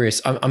of curious.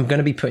 I'm going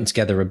to be putting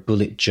together a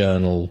bullet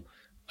journal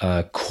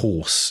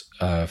course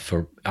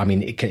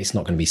it's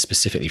not going to be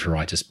specifically for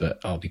writers, but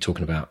I'll be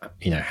talking about,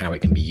 how it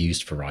can be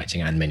used for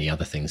writing and many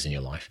other things in your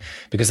life,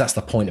 because that's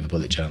the point of a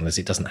bullet journal, is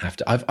it doesn't have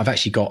to. I've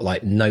actually got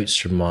like notes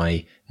from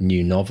my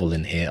new novel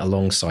in here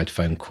alongside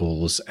phone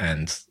calls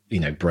and,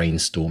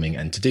 brainstorming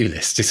and to-do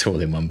lists. It's all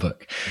in one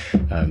book,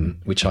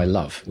 which I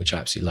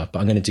absolutely love. But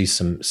I'm going to do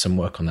some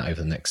work on that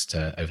over the next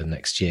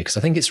year, because I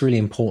think it's really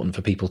important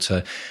for people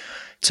to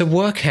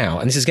work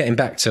out, and this is getting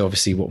back to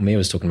obviously what Mia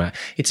was talking about,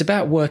 it's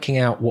about working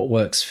out what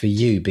works for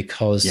you,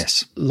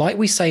 because like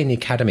we say in the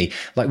academy,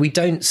 like we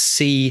don't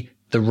see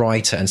the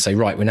writer and say,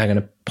 right, we're now going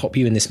to pop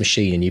you in this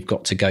machine and you've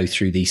got to go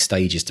through these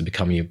stages to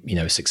become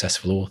a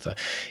successful author.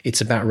 It's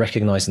about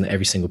recognizing that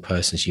every single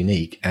person is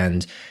unique,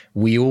 and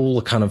we all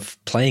are kind of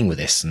playing with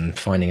this and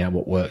finding out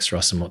what works for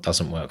us and what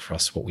doesn't work for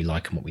us, what we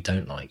like and what we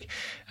don't like.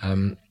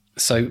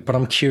 But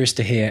I'm curious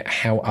to hear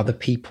how other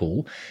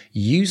people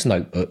use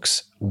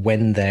notebooks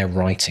when they're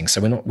writing.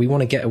 So we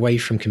want to get away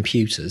from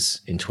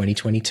computers in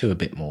 2022 a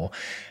bit more.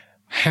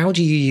 How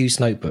do you use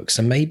notebooks?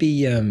 And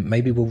maybe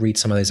we'll read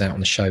some of those out on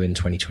the show in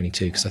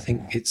 2022, because I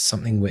think it's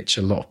something which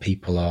a lot of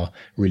people are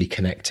really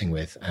connecting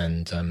with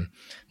and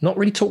not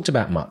really talked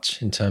about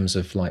much in terms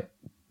of like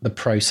the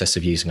process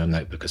of using a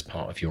notebook as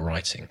part of your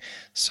writing.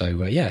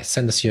 So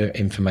send us your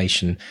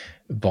information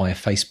via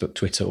Facebook,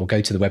 Twitter, or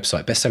go to the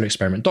website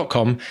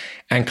bestsellerexperiment.com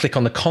and click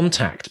on the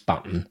contact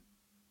button,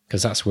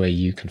 because that's where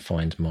you can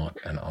find Mark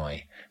and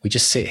I. We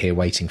just sit here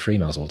waiting for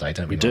emails all day,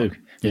 don't we? We do.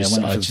 We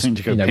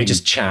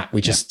just chat.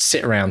 We just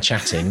sit around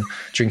chatting,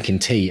 drinking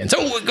tea, and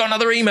we've got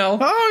another email.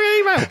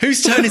 Oh, email.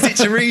 Whose turn is it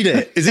to read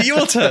it? Is it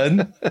your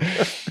turn?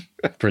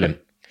 Brilliant.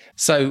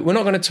 So we're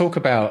not going to talk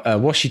about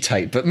washi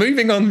tape, but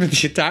moving on with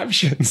the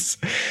adaptions,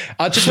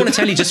 I just want to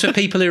tell you, just for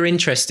people who are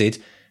interested,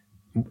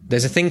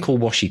 there's a thing called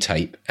washi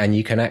tape, and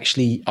you can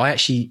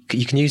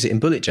you can use it in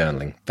bullet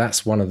journaling.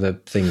 That's one of the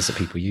things that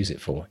people use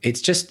it for. It's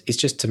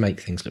just to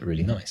make things look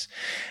really nice.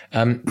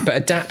 But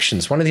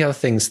adaptions, one of the other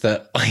things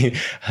that I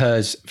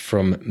heard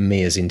from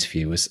Mia's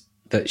interview was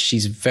that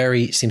she's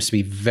seems to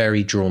be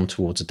very drawn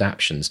towards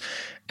adaptions,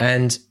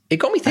 and it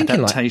got me thinking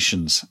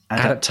adaptations.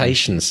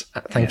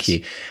 Thank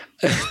you.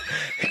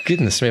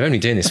 Goodness me, I've only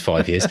been doing this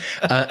 5 years.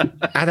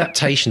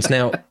 Adaptations.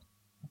 Now,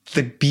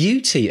 the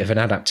beauty of an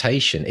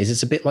adaptation is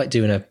it's a bit like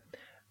doing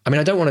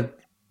I don't want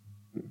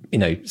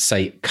to,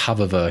 say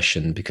cover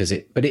version,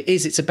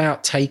 it's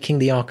about taking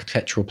the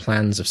architectural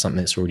plans of something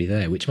that's already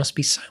there, which must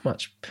be so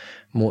much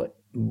more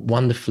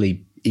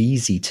wonderfully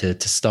easy to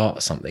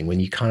start something when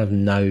you kind of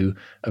know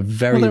a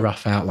very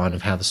rough outline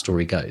of how the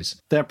story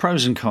goes. There are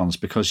pros and cons,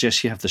 because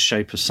yes, you have the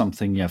shape of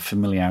something, you have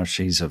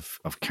familiarities of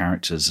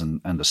characters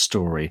and a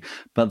story,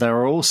 but there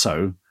are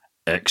also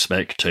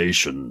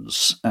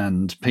expectations,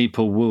 and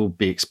people will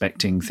be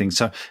expecting things.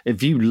 So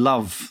if you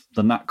love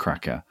the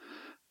Nutcracker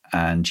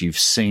and you've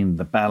seen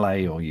the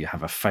ballet, or you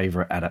have a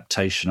favorite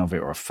adaptation of it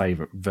or a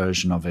favorite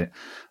version of it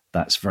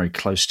that's very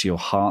close to your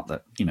heart,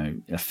 that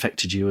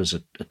affected you as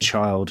a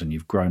child and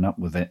you've grown up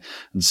with it,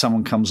 and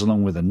someone comes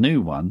along with a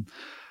new one,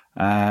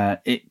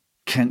 it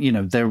can,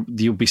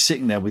 you'll be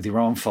sitting there with your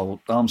arms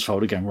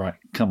folded going, right,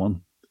 come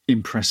on,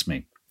 impress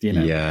me,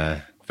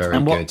 Yeah. Very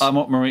and good.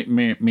 What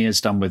Mia's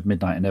done with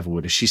Midnight in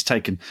Everwood is she's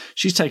taken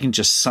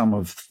just some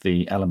of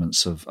the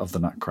elements of the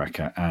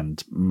Nutcracker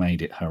and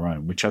made it her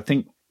own, which I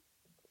think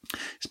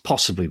is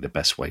possibly the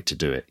best way to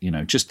do it.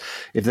 Just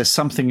if there's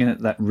something in it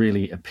that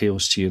really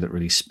appeals to you, that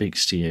really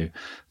speaks to you,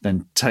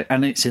 then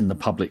and it's in the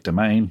public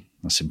domain.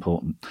 That's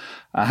important.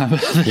 Then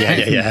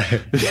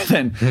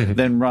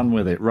run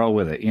with it, roll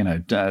with it.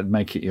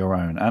 Make it your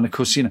own. And of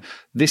course,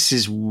 this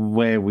is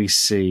where we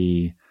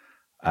see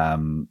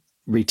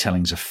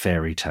retellings of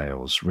fairy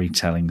tales,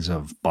 retellings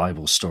of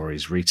Bible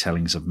stories,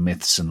 retellings of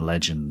myths and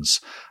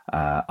legends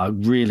are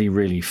really,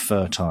 really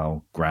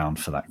fertile ground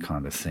for that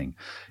kind of thing.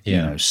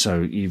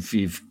 So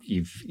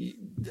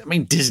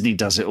Disney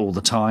does it all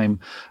the time.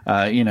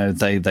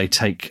 They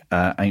take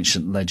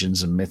ancient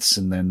legends and myths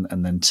and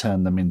then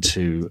turn them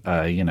into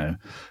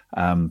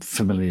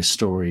familiar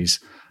stories.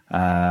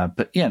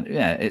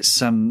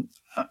 It's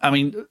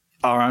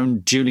our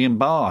own Julian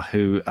Barr,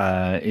 who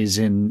is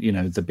in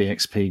the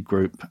BXP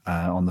group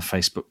on the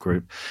Facebook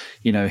group.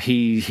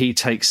 He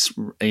takes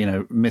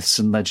myths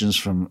and legends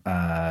from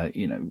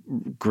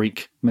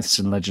Greek myths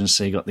and legends.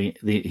 So you got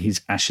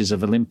his Ashes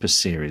of Olympus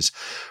series,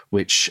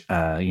 which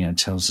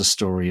tells the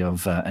story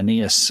of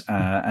Aeneas,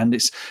 and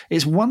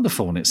it's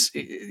wonderful. And it's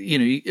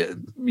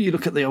you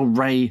look at the old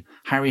Ray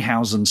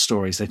Harryhausen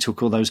stories. They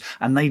took all those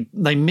and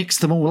they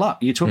mixed them all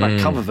up. You talk about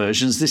cover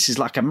versions. This is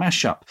like a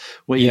mashup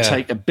where you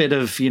take a bit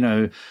of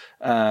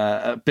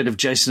a bit of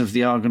Jason of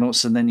the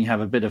Argonauts, and then you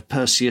have a bit of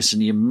Perseus,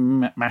 and you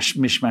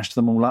mishmash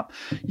them all up.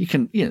 You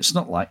can, it's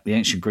not like the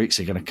ancient Greeks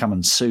are going to come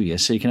and sue you,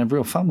 so you can have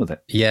real fun with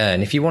it. Yeah,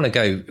 and if you want to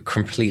go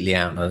completely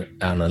out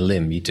on a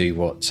limb, you do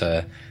what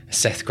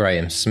Seth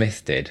Graham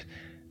Smith did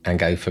and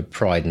go for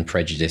Pride and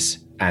Prejudice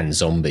and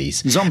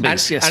zombies.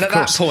 Yes, and at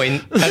that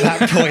point,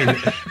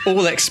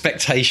 all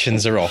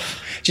expectations are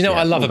off. Do you know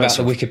what I love about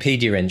the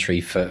Wikipedia entry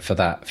for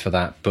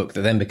that book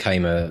that then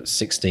became a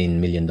 $16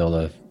 million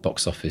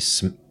box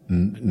office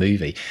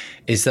movie?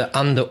 Is that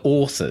under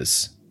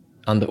authors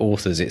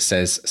it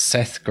says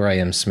Seth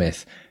Graham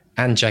Smith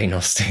and Jane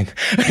Austen.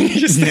 And you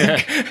just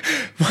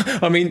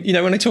think, I mean,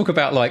 when I talk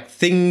about like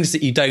things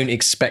that you don't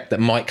expect that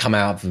might come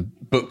out of the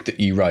book that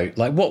you wrote,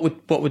 like what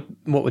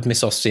would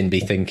Miss Austen be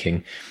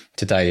thinking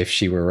today if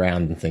she were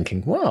around and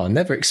thinking, wow, I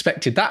never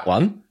expected that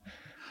one?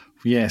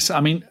 Yes, I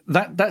mean,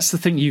 that's the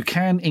thing. You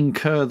can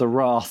incur the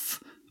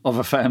wrath of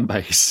a fan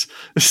base.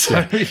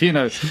 So,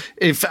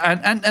 if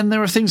and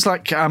there are things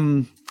like, I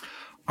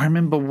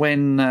remember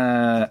when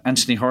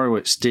Anthony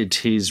Horowitz did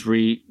his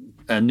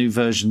new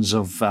versions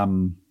of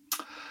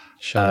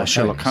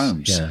Sherlock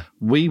Holmes. Yeah.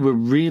 We were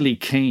really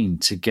keen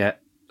to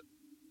get,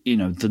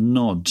 the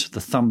nod,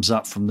 the thumbs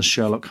up from the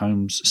Sherlock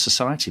Holmes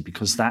Society,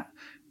 because that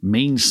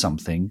means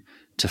something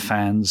to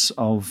fans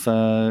of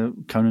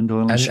Conan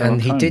Doyle and Sherlock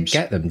Holmes. And he did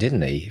get them,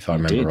 didn't he? If I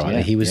remember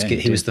rightly, yeah.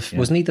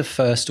 Wasn't he the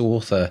first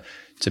author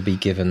to be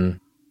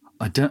given?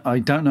 I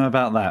don't know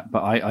about that,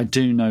 but I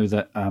do know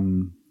that. I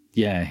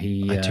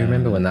do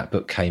remember when that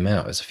book came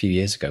out. It was a few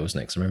years ago,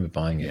 wasn't it? Because I remember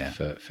buying it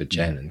for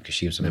Jen, and because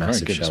she was a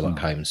massive Sherlock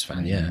Holmes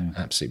fan. Yeah,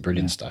 absolutely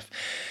brilliant stuff.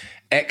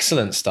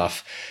 Excellent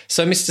stuff.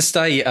 So, Mr.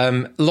 Stay,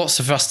 lots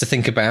of us to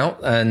think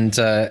about, and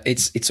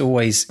it's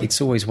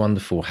always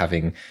wonderful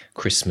having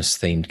Christmas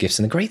themed gifts.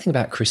 And the great thing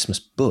about Christmas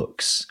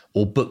books,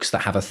 or books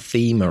that have a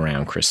theme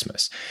around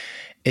Christmas,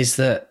 is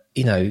that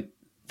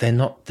they're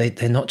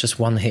not just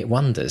one hit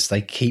wonders.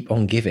 They keep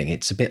on giving.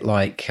 It's a bit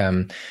like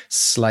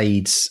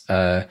Slade's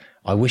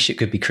I wish it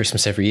could be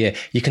Christmas every year.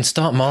 You can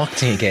start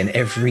marketing again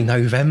every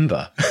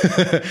November.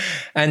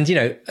 And,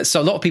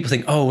 so a lot of people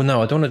think, oh,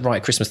 no, I don't want to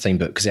write a Christmas themed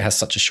book because it has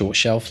such a short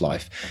shelf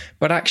life.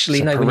 But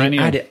actually, when you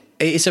add it,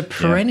 it's a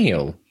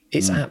perennial. Yeah.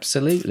 It's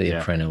absolutely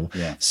a perennial.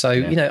 Yeah. So,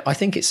 I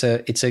think it's a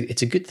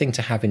good thing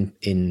to have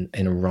in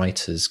a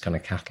writer's kind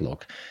of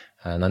catalogue.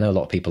 And I know a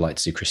lot of people like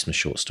to do Christmas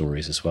short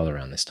stories as well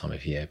around this time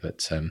of year.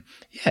 But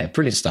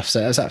brilliant stuff. So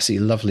that was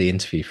absolutely a lovely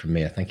interview from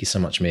Mia. Thank you so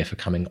much, Mia, for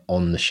coming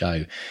on the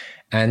show.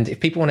 And if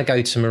people want to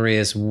go to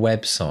Maria's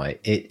website,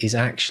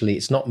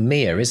 it's not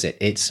Mia, is it?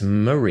 It's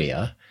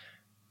Maria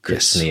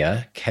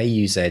Kuzniar,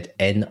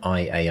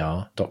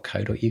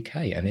 KUZNIAR.co.uk.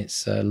 And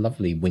it's a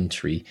lovely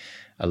wintry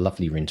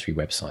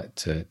website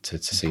to see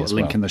as well. Put a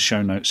link in the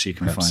show notes so you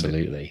can find it.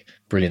 Absolutely.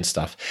 Brilliant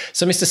stuff.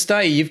 So, Mr.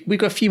 Stay, we've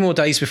got a few more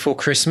days before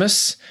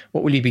Christmas.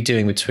 What will you be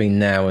doing between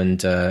now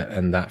and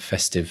that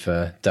festive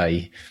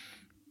day?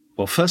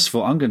 Well, first of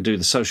all, I'm going to do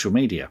the social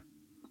media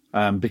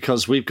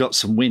because we've got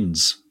some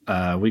wins.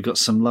 We've got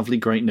some lovely,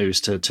 great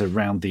news to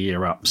round the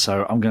year up.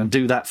 So I'm going to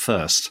do that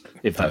first,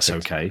 if that's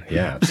okay.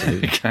 Yeah,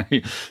 absolutely.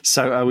 Okay.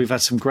 So we've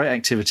had some great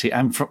activity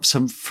and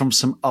from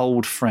some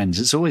old friends.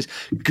 It's always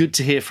good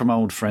to hear from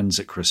old friends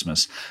at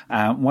Christmas.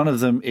 One of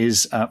them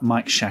is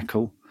Mike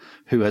Shackle,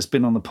 who has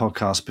been on the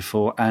podcast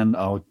before, and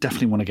I'll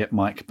definitely want to get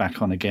Mike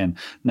back on again.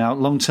 Now,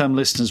 long-term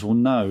listeners will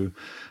know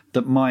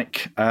that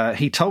Mike,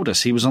 he told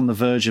us he was on the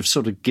verge of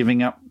sort of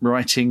giving up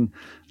writing,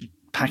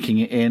 packing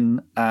it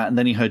in, and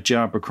then he heard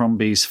Joe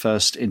Abercrombie's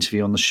first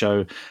interview on the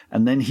show,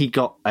 and then he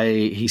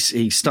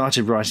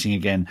started writing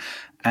again,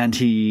 and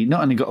he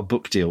not only got a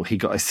book deal, he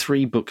got a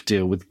 3-book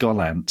deal with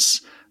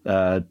Gollancz,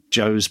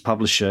 Joe's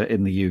publisher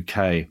in the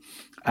UK.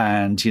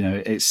 And,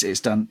 it's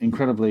done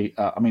incredibly.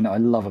 I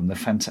love them. They're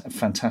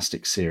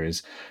fantastic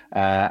series.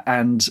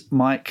 And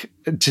Mike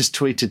just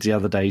tweeted the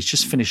other day, he's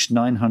just finished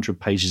 900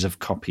 pages of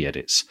copy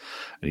edits.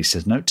 And he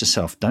says, note to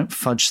self, don't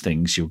fudge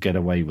things. You'll get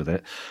away with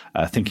it.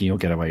 Thinking you'll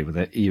get away with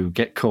it. You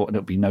get caught and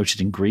it'll be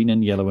noted in green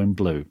and yellow and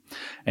blue.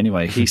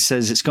 Anyway, he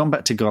says it's gone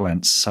back to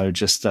Gollancz. So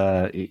just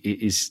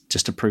is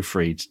just a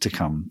proofread to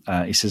come.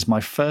 He says,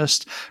 my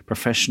first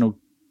professional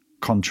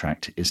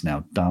contract is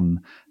now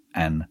done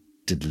and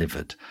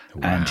delivered.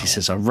 Wow. And he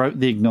says, I wrote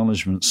the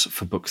acknowledgements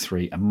for book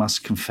 3 and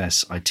must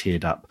confess I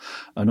teared up.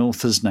 An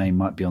author's name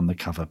might be on the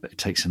cover, but it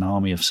takes an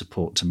army of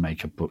support to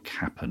make a book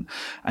happen.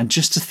 And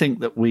just to think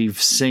that we've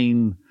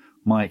seen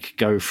Mike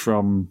go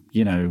from,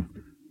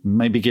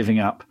 maybe giving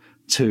up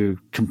to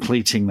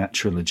completing that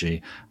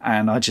trilogy.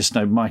 And I just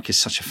know Mike is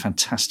such a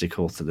fantastic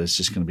author. There's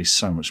just going to be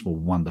so much more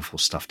wonderful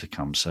stuff to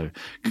come. So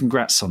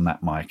congrats on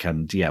that, Mike.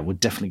 And we're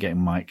definitely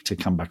getting Mike to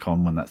come back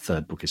on when that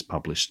 3rd book is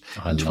published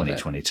in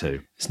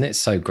 2022. Isn't it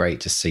so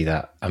great to see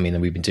that? I mean,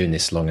 we've been doing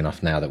this long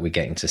enough now that we're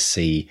getting to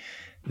see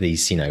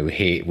these,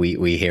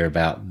 we hear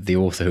about the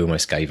author who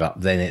almost gave up,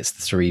 then it's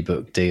the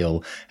 3-book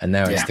deal, and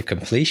now it's the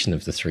completion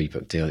of the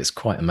 3-book deal. It's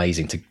quite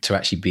amazing to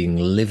actually be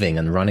living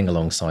and running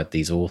alongside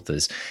these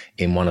authors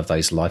in one of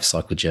those life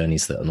cycle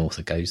journeys that an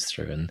author goes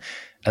through.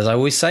 as I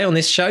always say on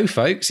this show,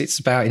 folks, it's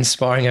about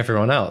inspiring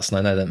everyone else. And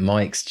I know that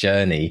Mike's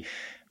journey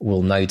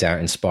will no doubt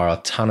inspire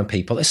a ton of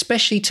people,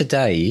 especially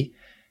today.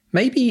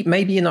 Maybe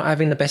you're not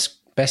having the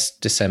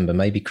best December.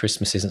 Maybe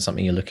Christmas isn't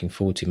something you're looking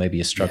forward to. Maybe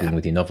you're struggling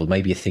with your novel.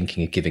 Maybe you're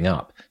thinking of giving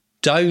up.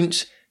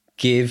 Don't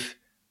give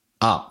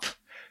up.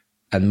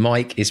 And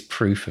Mike is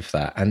proof of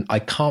that. And I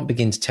can't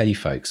begin to tell you,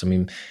 folks, I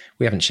mean,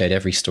 we haven't shared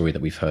every story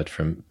that we've heard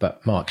from,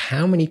 but Mark,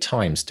 how many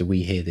times do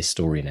we hear this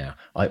story now?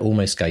 I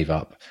almost gave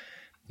up.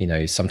 You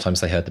know, sometimes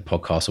they heard the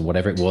podcast or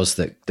whatever it was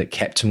that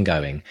kept them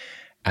going,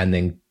 and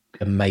then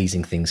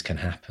amazing things can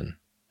happen.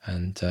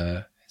 And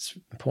it's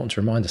important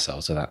to remind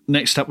ourselves of that.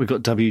 Next up, we've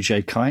got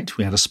WJ Kite.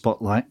 We had a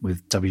spotlight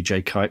with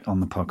WJ Kite on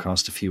the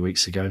podcast a few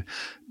weeks ago.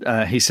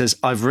 He says,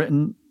 I've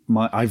rewritten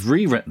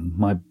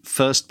my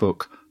first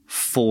book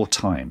 4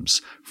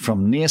 times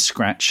from near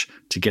scratch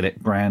to get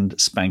it brand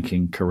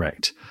spanking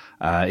correct.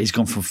 He's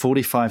gone from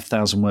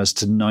 45,000 words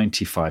to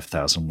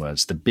 95,000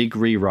 words. The big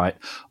rewrite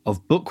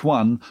of book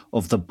 1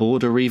 of the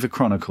Border Reaver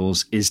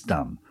Chronicles is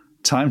done.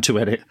 Time to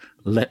edit.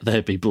 Let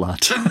there be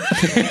blood. Love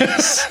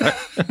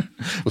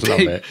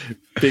it.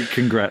 Big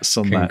congrats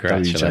on that,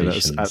 WJ.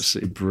 That's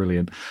absolutely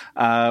brilliant.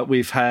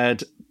 We've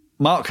had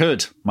Mark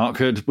Hood. Mark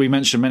Hood, we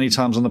mentioned many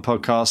times on the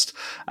podcast.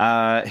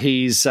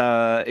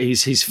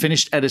 He's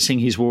finished editing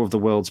his War of the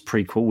Worlds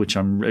prequel, which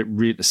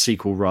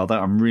sequel rather.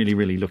 I'm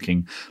really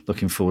looking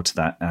forward to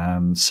that.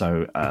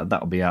 So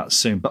that'll be out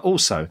soon. But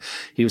also,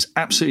 he was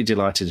absolutely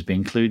delighted to be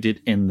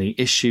included in the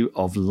issue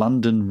of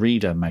London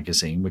Reader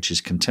magazine, which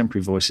is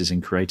Contemporary Voices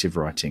in Creative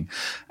Writing,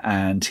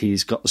 and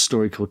he's got the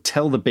story called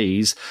 "Tell the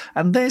Bees,"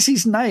 and there's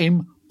his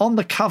name on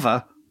the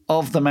cover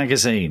of the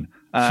magazine,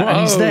 and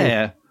he's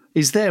there.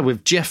 He's there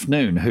with Jeff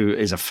Noon, who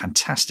is a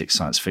fantastic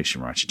science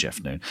fiction writer,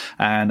 Jeff Noon,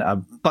 and a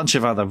bunch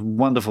of other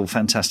wonderful,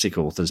 fantastic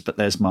authors. But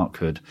there's Mark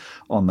Hood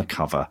on the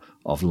cover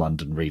of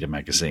London Reader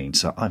magazine.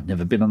 So I've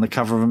never been on the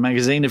cover of a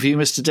magazine. Have you,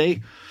 Mr.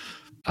 D?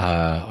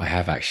 I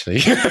have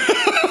actually.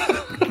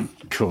 Of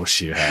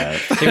course you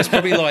have.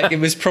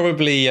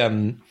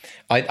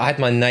 I had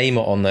my name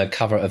on the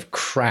cover of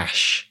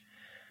Crash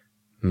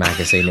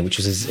magazine, which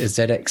was a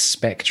ZX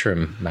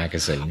Spectrum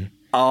magazine.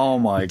 Oh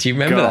my! Do you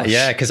remember that?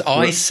 Yeah, because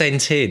I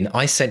sent in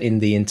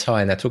the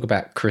entire. Now talk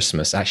about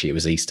Christmas. Actually, it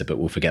was Easter, but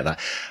we'll forget that.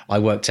 I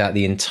worked out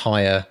the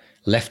entire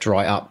left,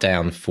 right, up,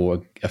 down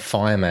for a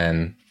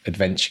fireman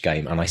adventure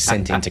game, and I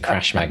sent it into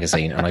Crash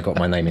magazine, and I got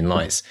my name in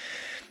lights.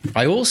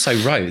 I also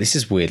wrote. This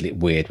is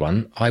weird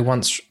one. I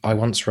once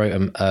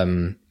wrote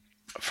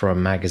for a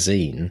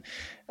magazine.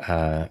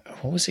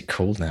 What was it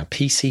called now?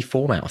 PC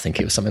Format, I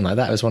think it was something like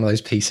that. It was one of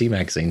those PC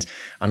magazines.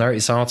 And I wrote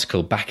this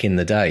article back in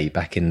the day,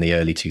 back in the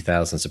early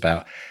 2000s,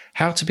 about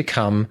how to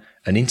become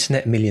an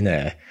internet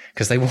millionaire,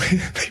 because they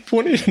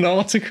wanted an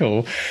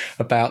article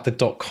about the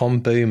 .com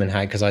boom and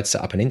how, because I'd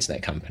set up an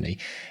internet company,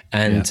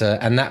 and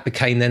that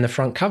became then the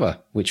front cover,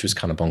 which was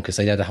kind of bonkers.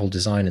 They had a whole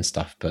design and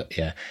stuff, but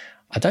yeah,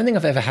 I don't think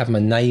I've ever had my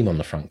name on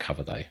the front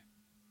cover though,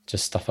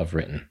 just stuff I've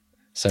written.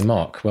 So,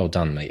 Mark, well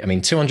done, mate. I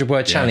mean,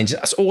 200-word challenge.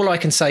 That's all I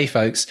can say,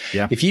 folks.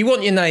 Yeah. If you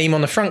want your name on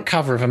the front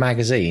cover of a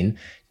magazine,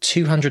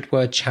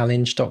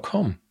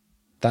 200wordchallenge.com.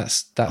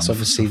 That's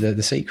obviously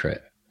the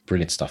secret.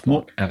 Brilliant stuff,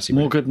 Mark.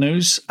 Absolutely. More good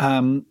news.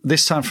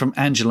 This time from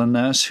Angela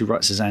Nurse, who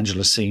writes as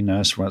Angela C.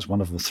 Nurse, who writes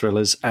wonderful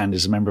thrillers and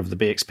is a member of the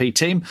BXP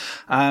team.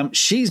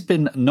 She's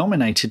been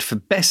nominated for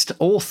Best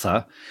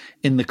Author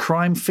in the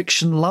Crime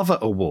Fiction Lover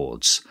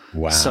Awards.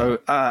 Wow. So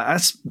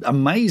that's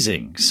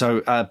amazing.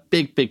 So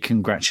big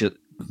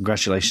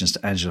congratulations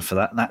to Angela for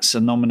that. That's a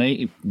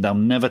nominee. They'll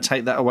never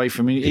take that away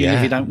from you. Even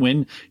if you don't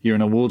win, you're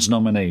an awards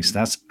nominee. So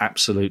that's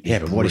absolutely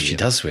but what if she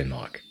does win,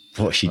 Mark?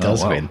 What if she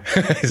does win?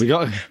 We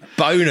got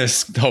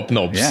bonus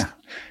hobnobs. Yeah.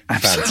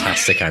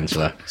 Fantastic,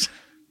 Angela.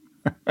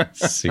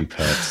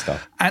 Superb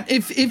stuff. And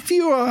if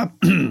you are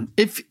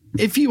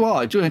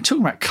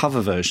talking about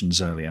cover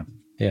versions earlier.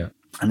 Yeah.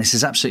 And this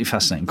is absolutely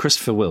fascinating.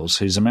 Christopher Wills,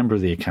 who's a member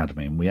of the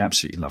Academy, and we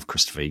absolutely love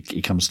Christopher.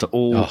 He comes to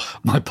all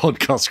my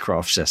podcast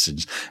craft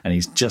sessions, and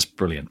he's just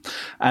brilliant.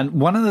 And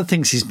one of the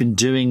things he's been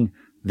doing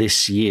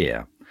this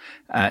year,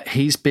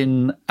 he's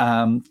been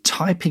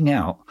typing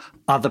out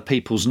other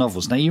people's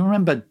novels. Now, you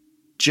remember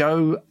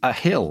Joe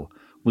Hill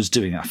was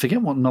doing it. I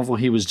forget what novel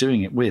he was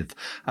doing it with,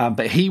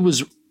 but he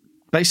was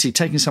basically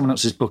taking someone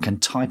else's book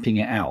and typing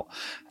it out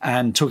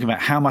and talking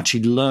about how much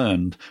he'd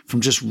learned from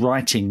just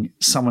writing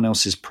someone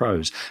else's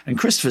prose. And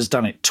Christopher's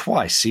done it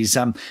twice. He's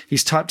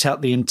typed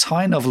out the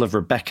entire novel of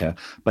Rebecca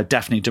by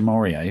Daphne du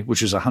Maurier,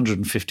 which was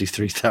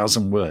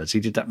 153,000 words. He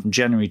did that from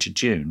January to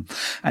June.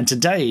 And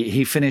today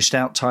he finished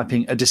out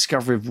typing A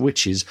Discovery of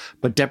Witches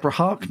by Deborah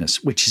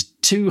Harkness, which is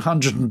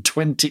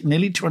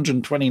nearly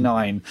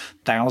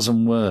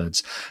 229,000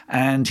 words.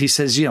 And he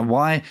says,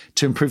 why?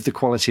 To improve the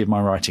quality of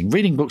my writing.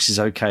 Reading books is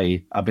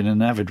okay. I've been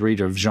an avid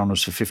reader of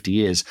genres for 50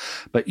 years,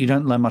 but you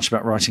don't learn much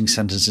about writing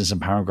sentences and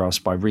paragraphs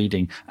by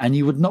reading, and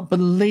you would not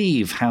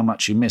believe how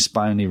much you miss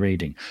by only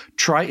reading.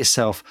 Try it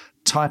yourself.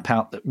 Type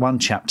out that one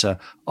chapter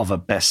of a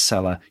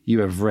bestseller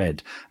you have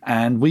read.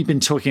 And we've been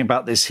talking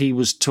about this. He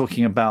was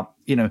talking about,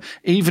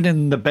 even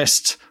in the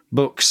best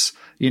books,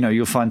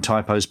 you'll find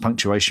typos,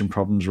 punctuation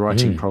problems,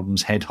 writing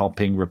problems, head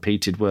hopping,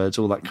 repeated words,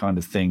 all that kind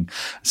of thing.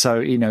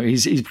 So,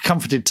 he's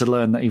comforted to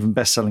learn that even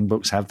best-selling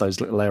books have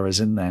those little errors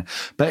in there.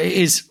 But it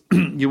is,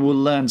 you will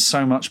learn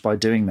so much by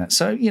doing that.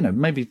 So,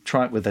 maybe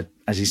try it with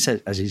as he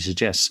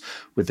suggests,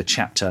 with the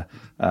chapter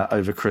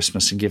over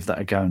Christmas and give that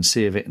a go and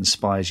see if it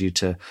inspires you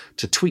to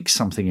tweak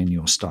something in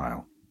your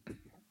style.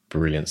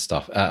 Brilliant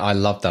stuff. I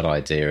love that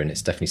idea, and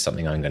it's definitely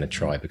something I'm going to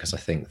try, because I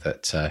think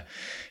that,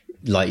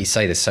 like you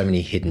say, there's so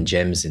many hidden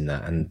gems in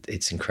that, and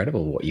it's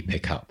incredible what you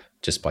pick up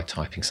just by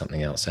typing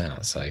something else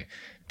out. So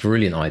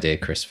brilliant idea,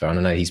 Christopher. And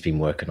I know he's been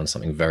working on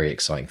something very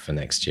exciting for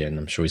next year, and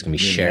I'm sure he's going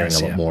to be sharing a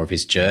lot more of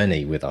his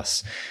journey with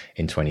us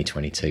in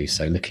 2022.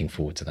 So looking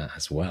forward to that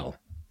as well.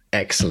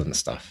 Excellent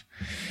stuff.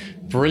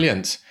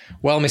 Brilliant.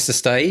 Well, Mr.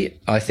 Stay,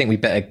 I think we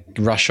better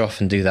rush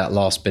off and do that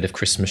last bit of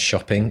Christmas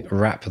shopping,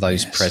 wrap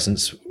those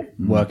presents,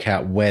 work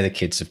out where the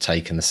kids have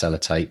taken the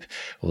sellotape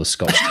or the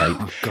Scotch tape.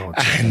 Oh, God.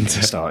 And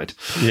started.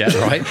 Yeah,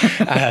 right.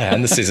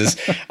 And the scissors.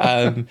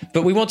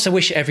 But we want to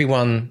wish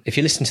everyone, if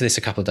you listen to this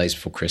a couple of days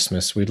before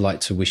Christmas, we'd like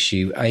to wish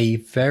you a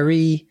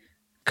very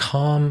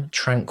calm,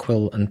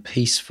 tranquil and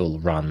peaceful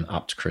run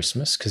up to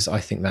Christmas, because I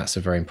think that's a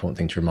very important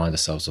thing to remind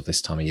ourselves of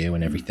this time of year,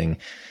 when everything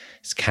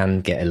can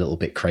get a little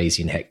bit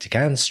crazy and hectic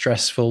and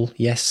stressful.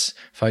 Yes,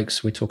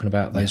 folks, we're talking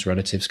about those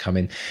relatives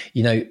coming.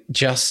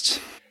 Just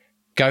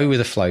go with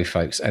the flow,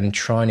 folks, and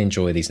try and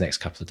enjoy these next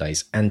couple of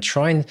days. And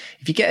try and,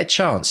 if you get a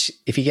chance,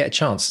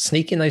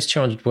 sneak in those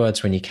 200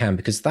 words when you can,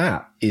 because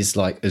that is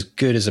like as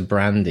good as a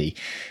brandy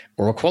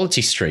or a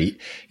quality street.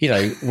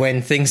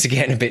 When things are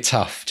getting a bit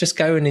tough, just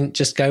go and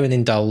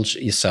indulge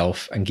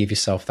yourself and give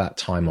yourself that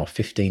time off,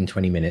 15,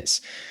 20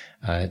 minutes.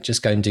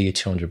 Just go and do your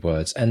 200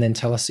 words and then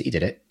tell us that you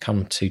did it.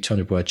 Come to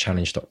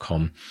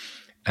 200wordchallenge.com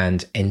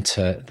and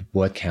enter the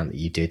word count that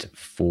you did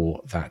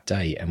for that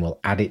day, and we'll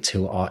add it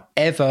to our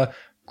ever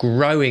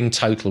growing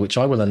total, which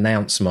I will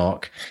announce,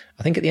 Mark,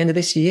 I think at the end of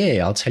this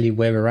year. I'll tell you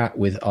where we're at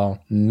with our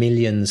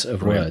millions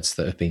of words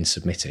that have been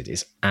submitted.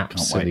 It's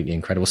absolutely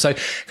incredible. So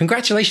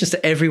congratulations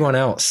to everyone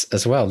else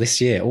as well this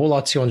year, all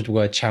our 200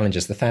 word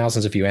challenges, the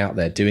thousands of you out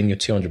there doing your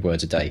 200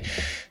 words a day.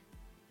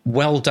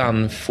 Well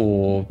done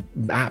for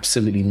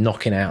absolutely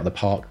knocking it out of the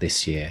park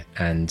this year,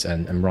 and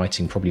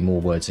writing probably more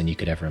words than you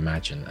could ever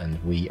imagine.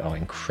 And we are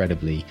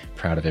incredibly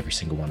proud of every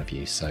single one of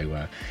you.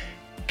 So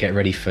get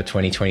ready for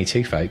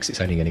 2022, folks.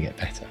 It's only going to get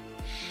better.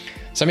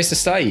 So, Mr.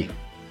 Stay,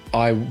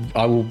 I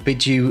will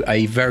bid you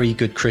a very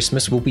good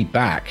Christmas. We'll be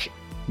back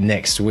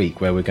next week,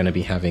 where we're going to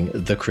be having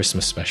the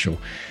Christmas special.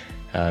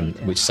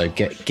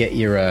 Get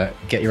your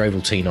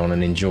Ovaltine on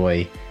and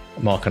enjoy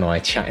Mark and I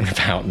chatting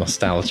about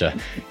nostalgia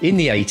in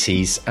the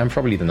 80s and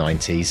probably the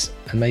 90s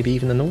and maybe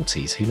even the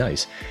noughties, who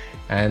knows.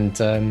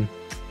 And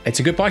it's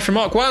a goodbye from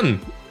Mark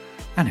 1.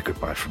 And a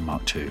goodbye from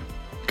Mark 2.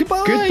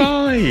 Goodbye.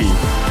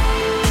 Goodbye.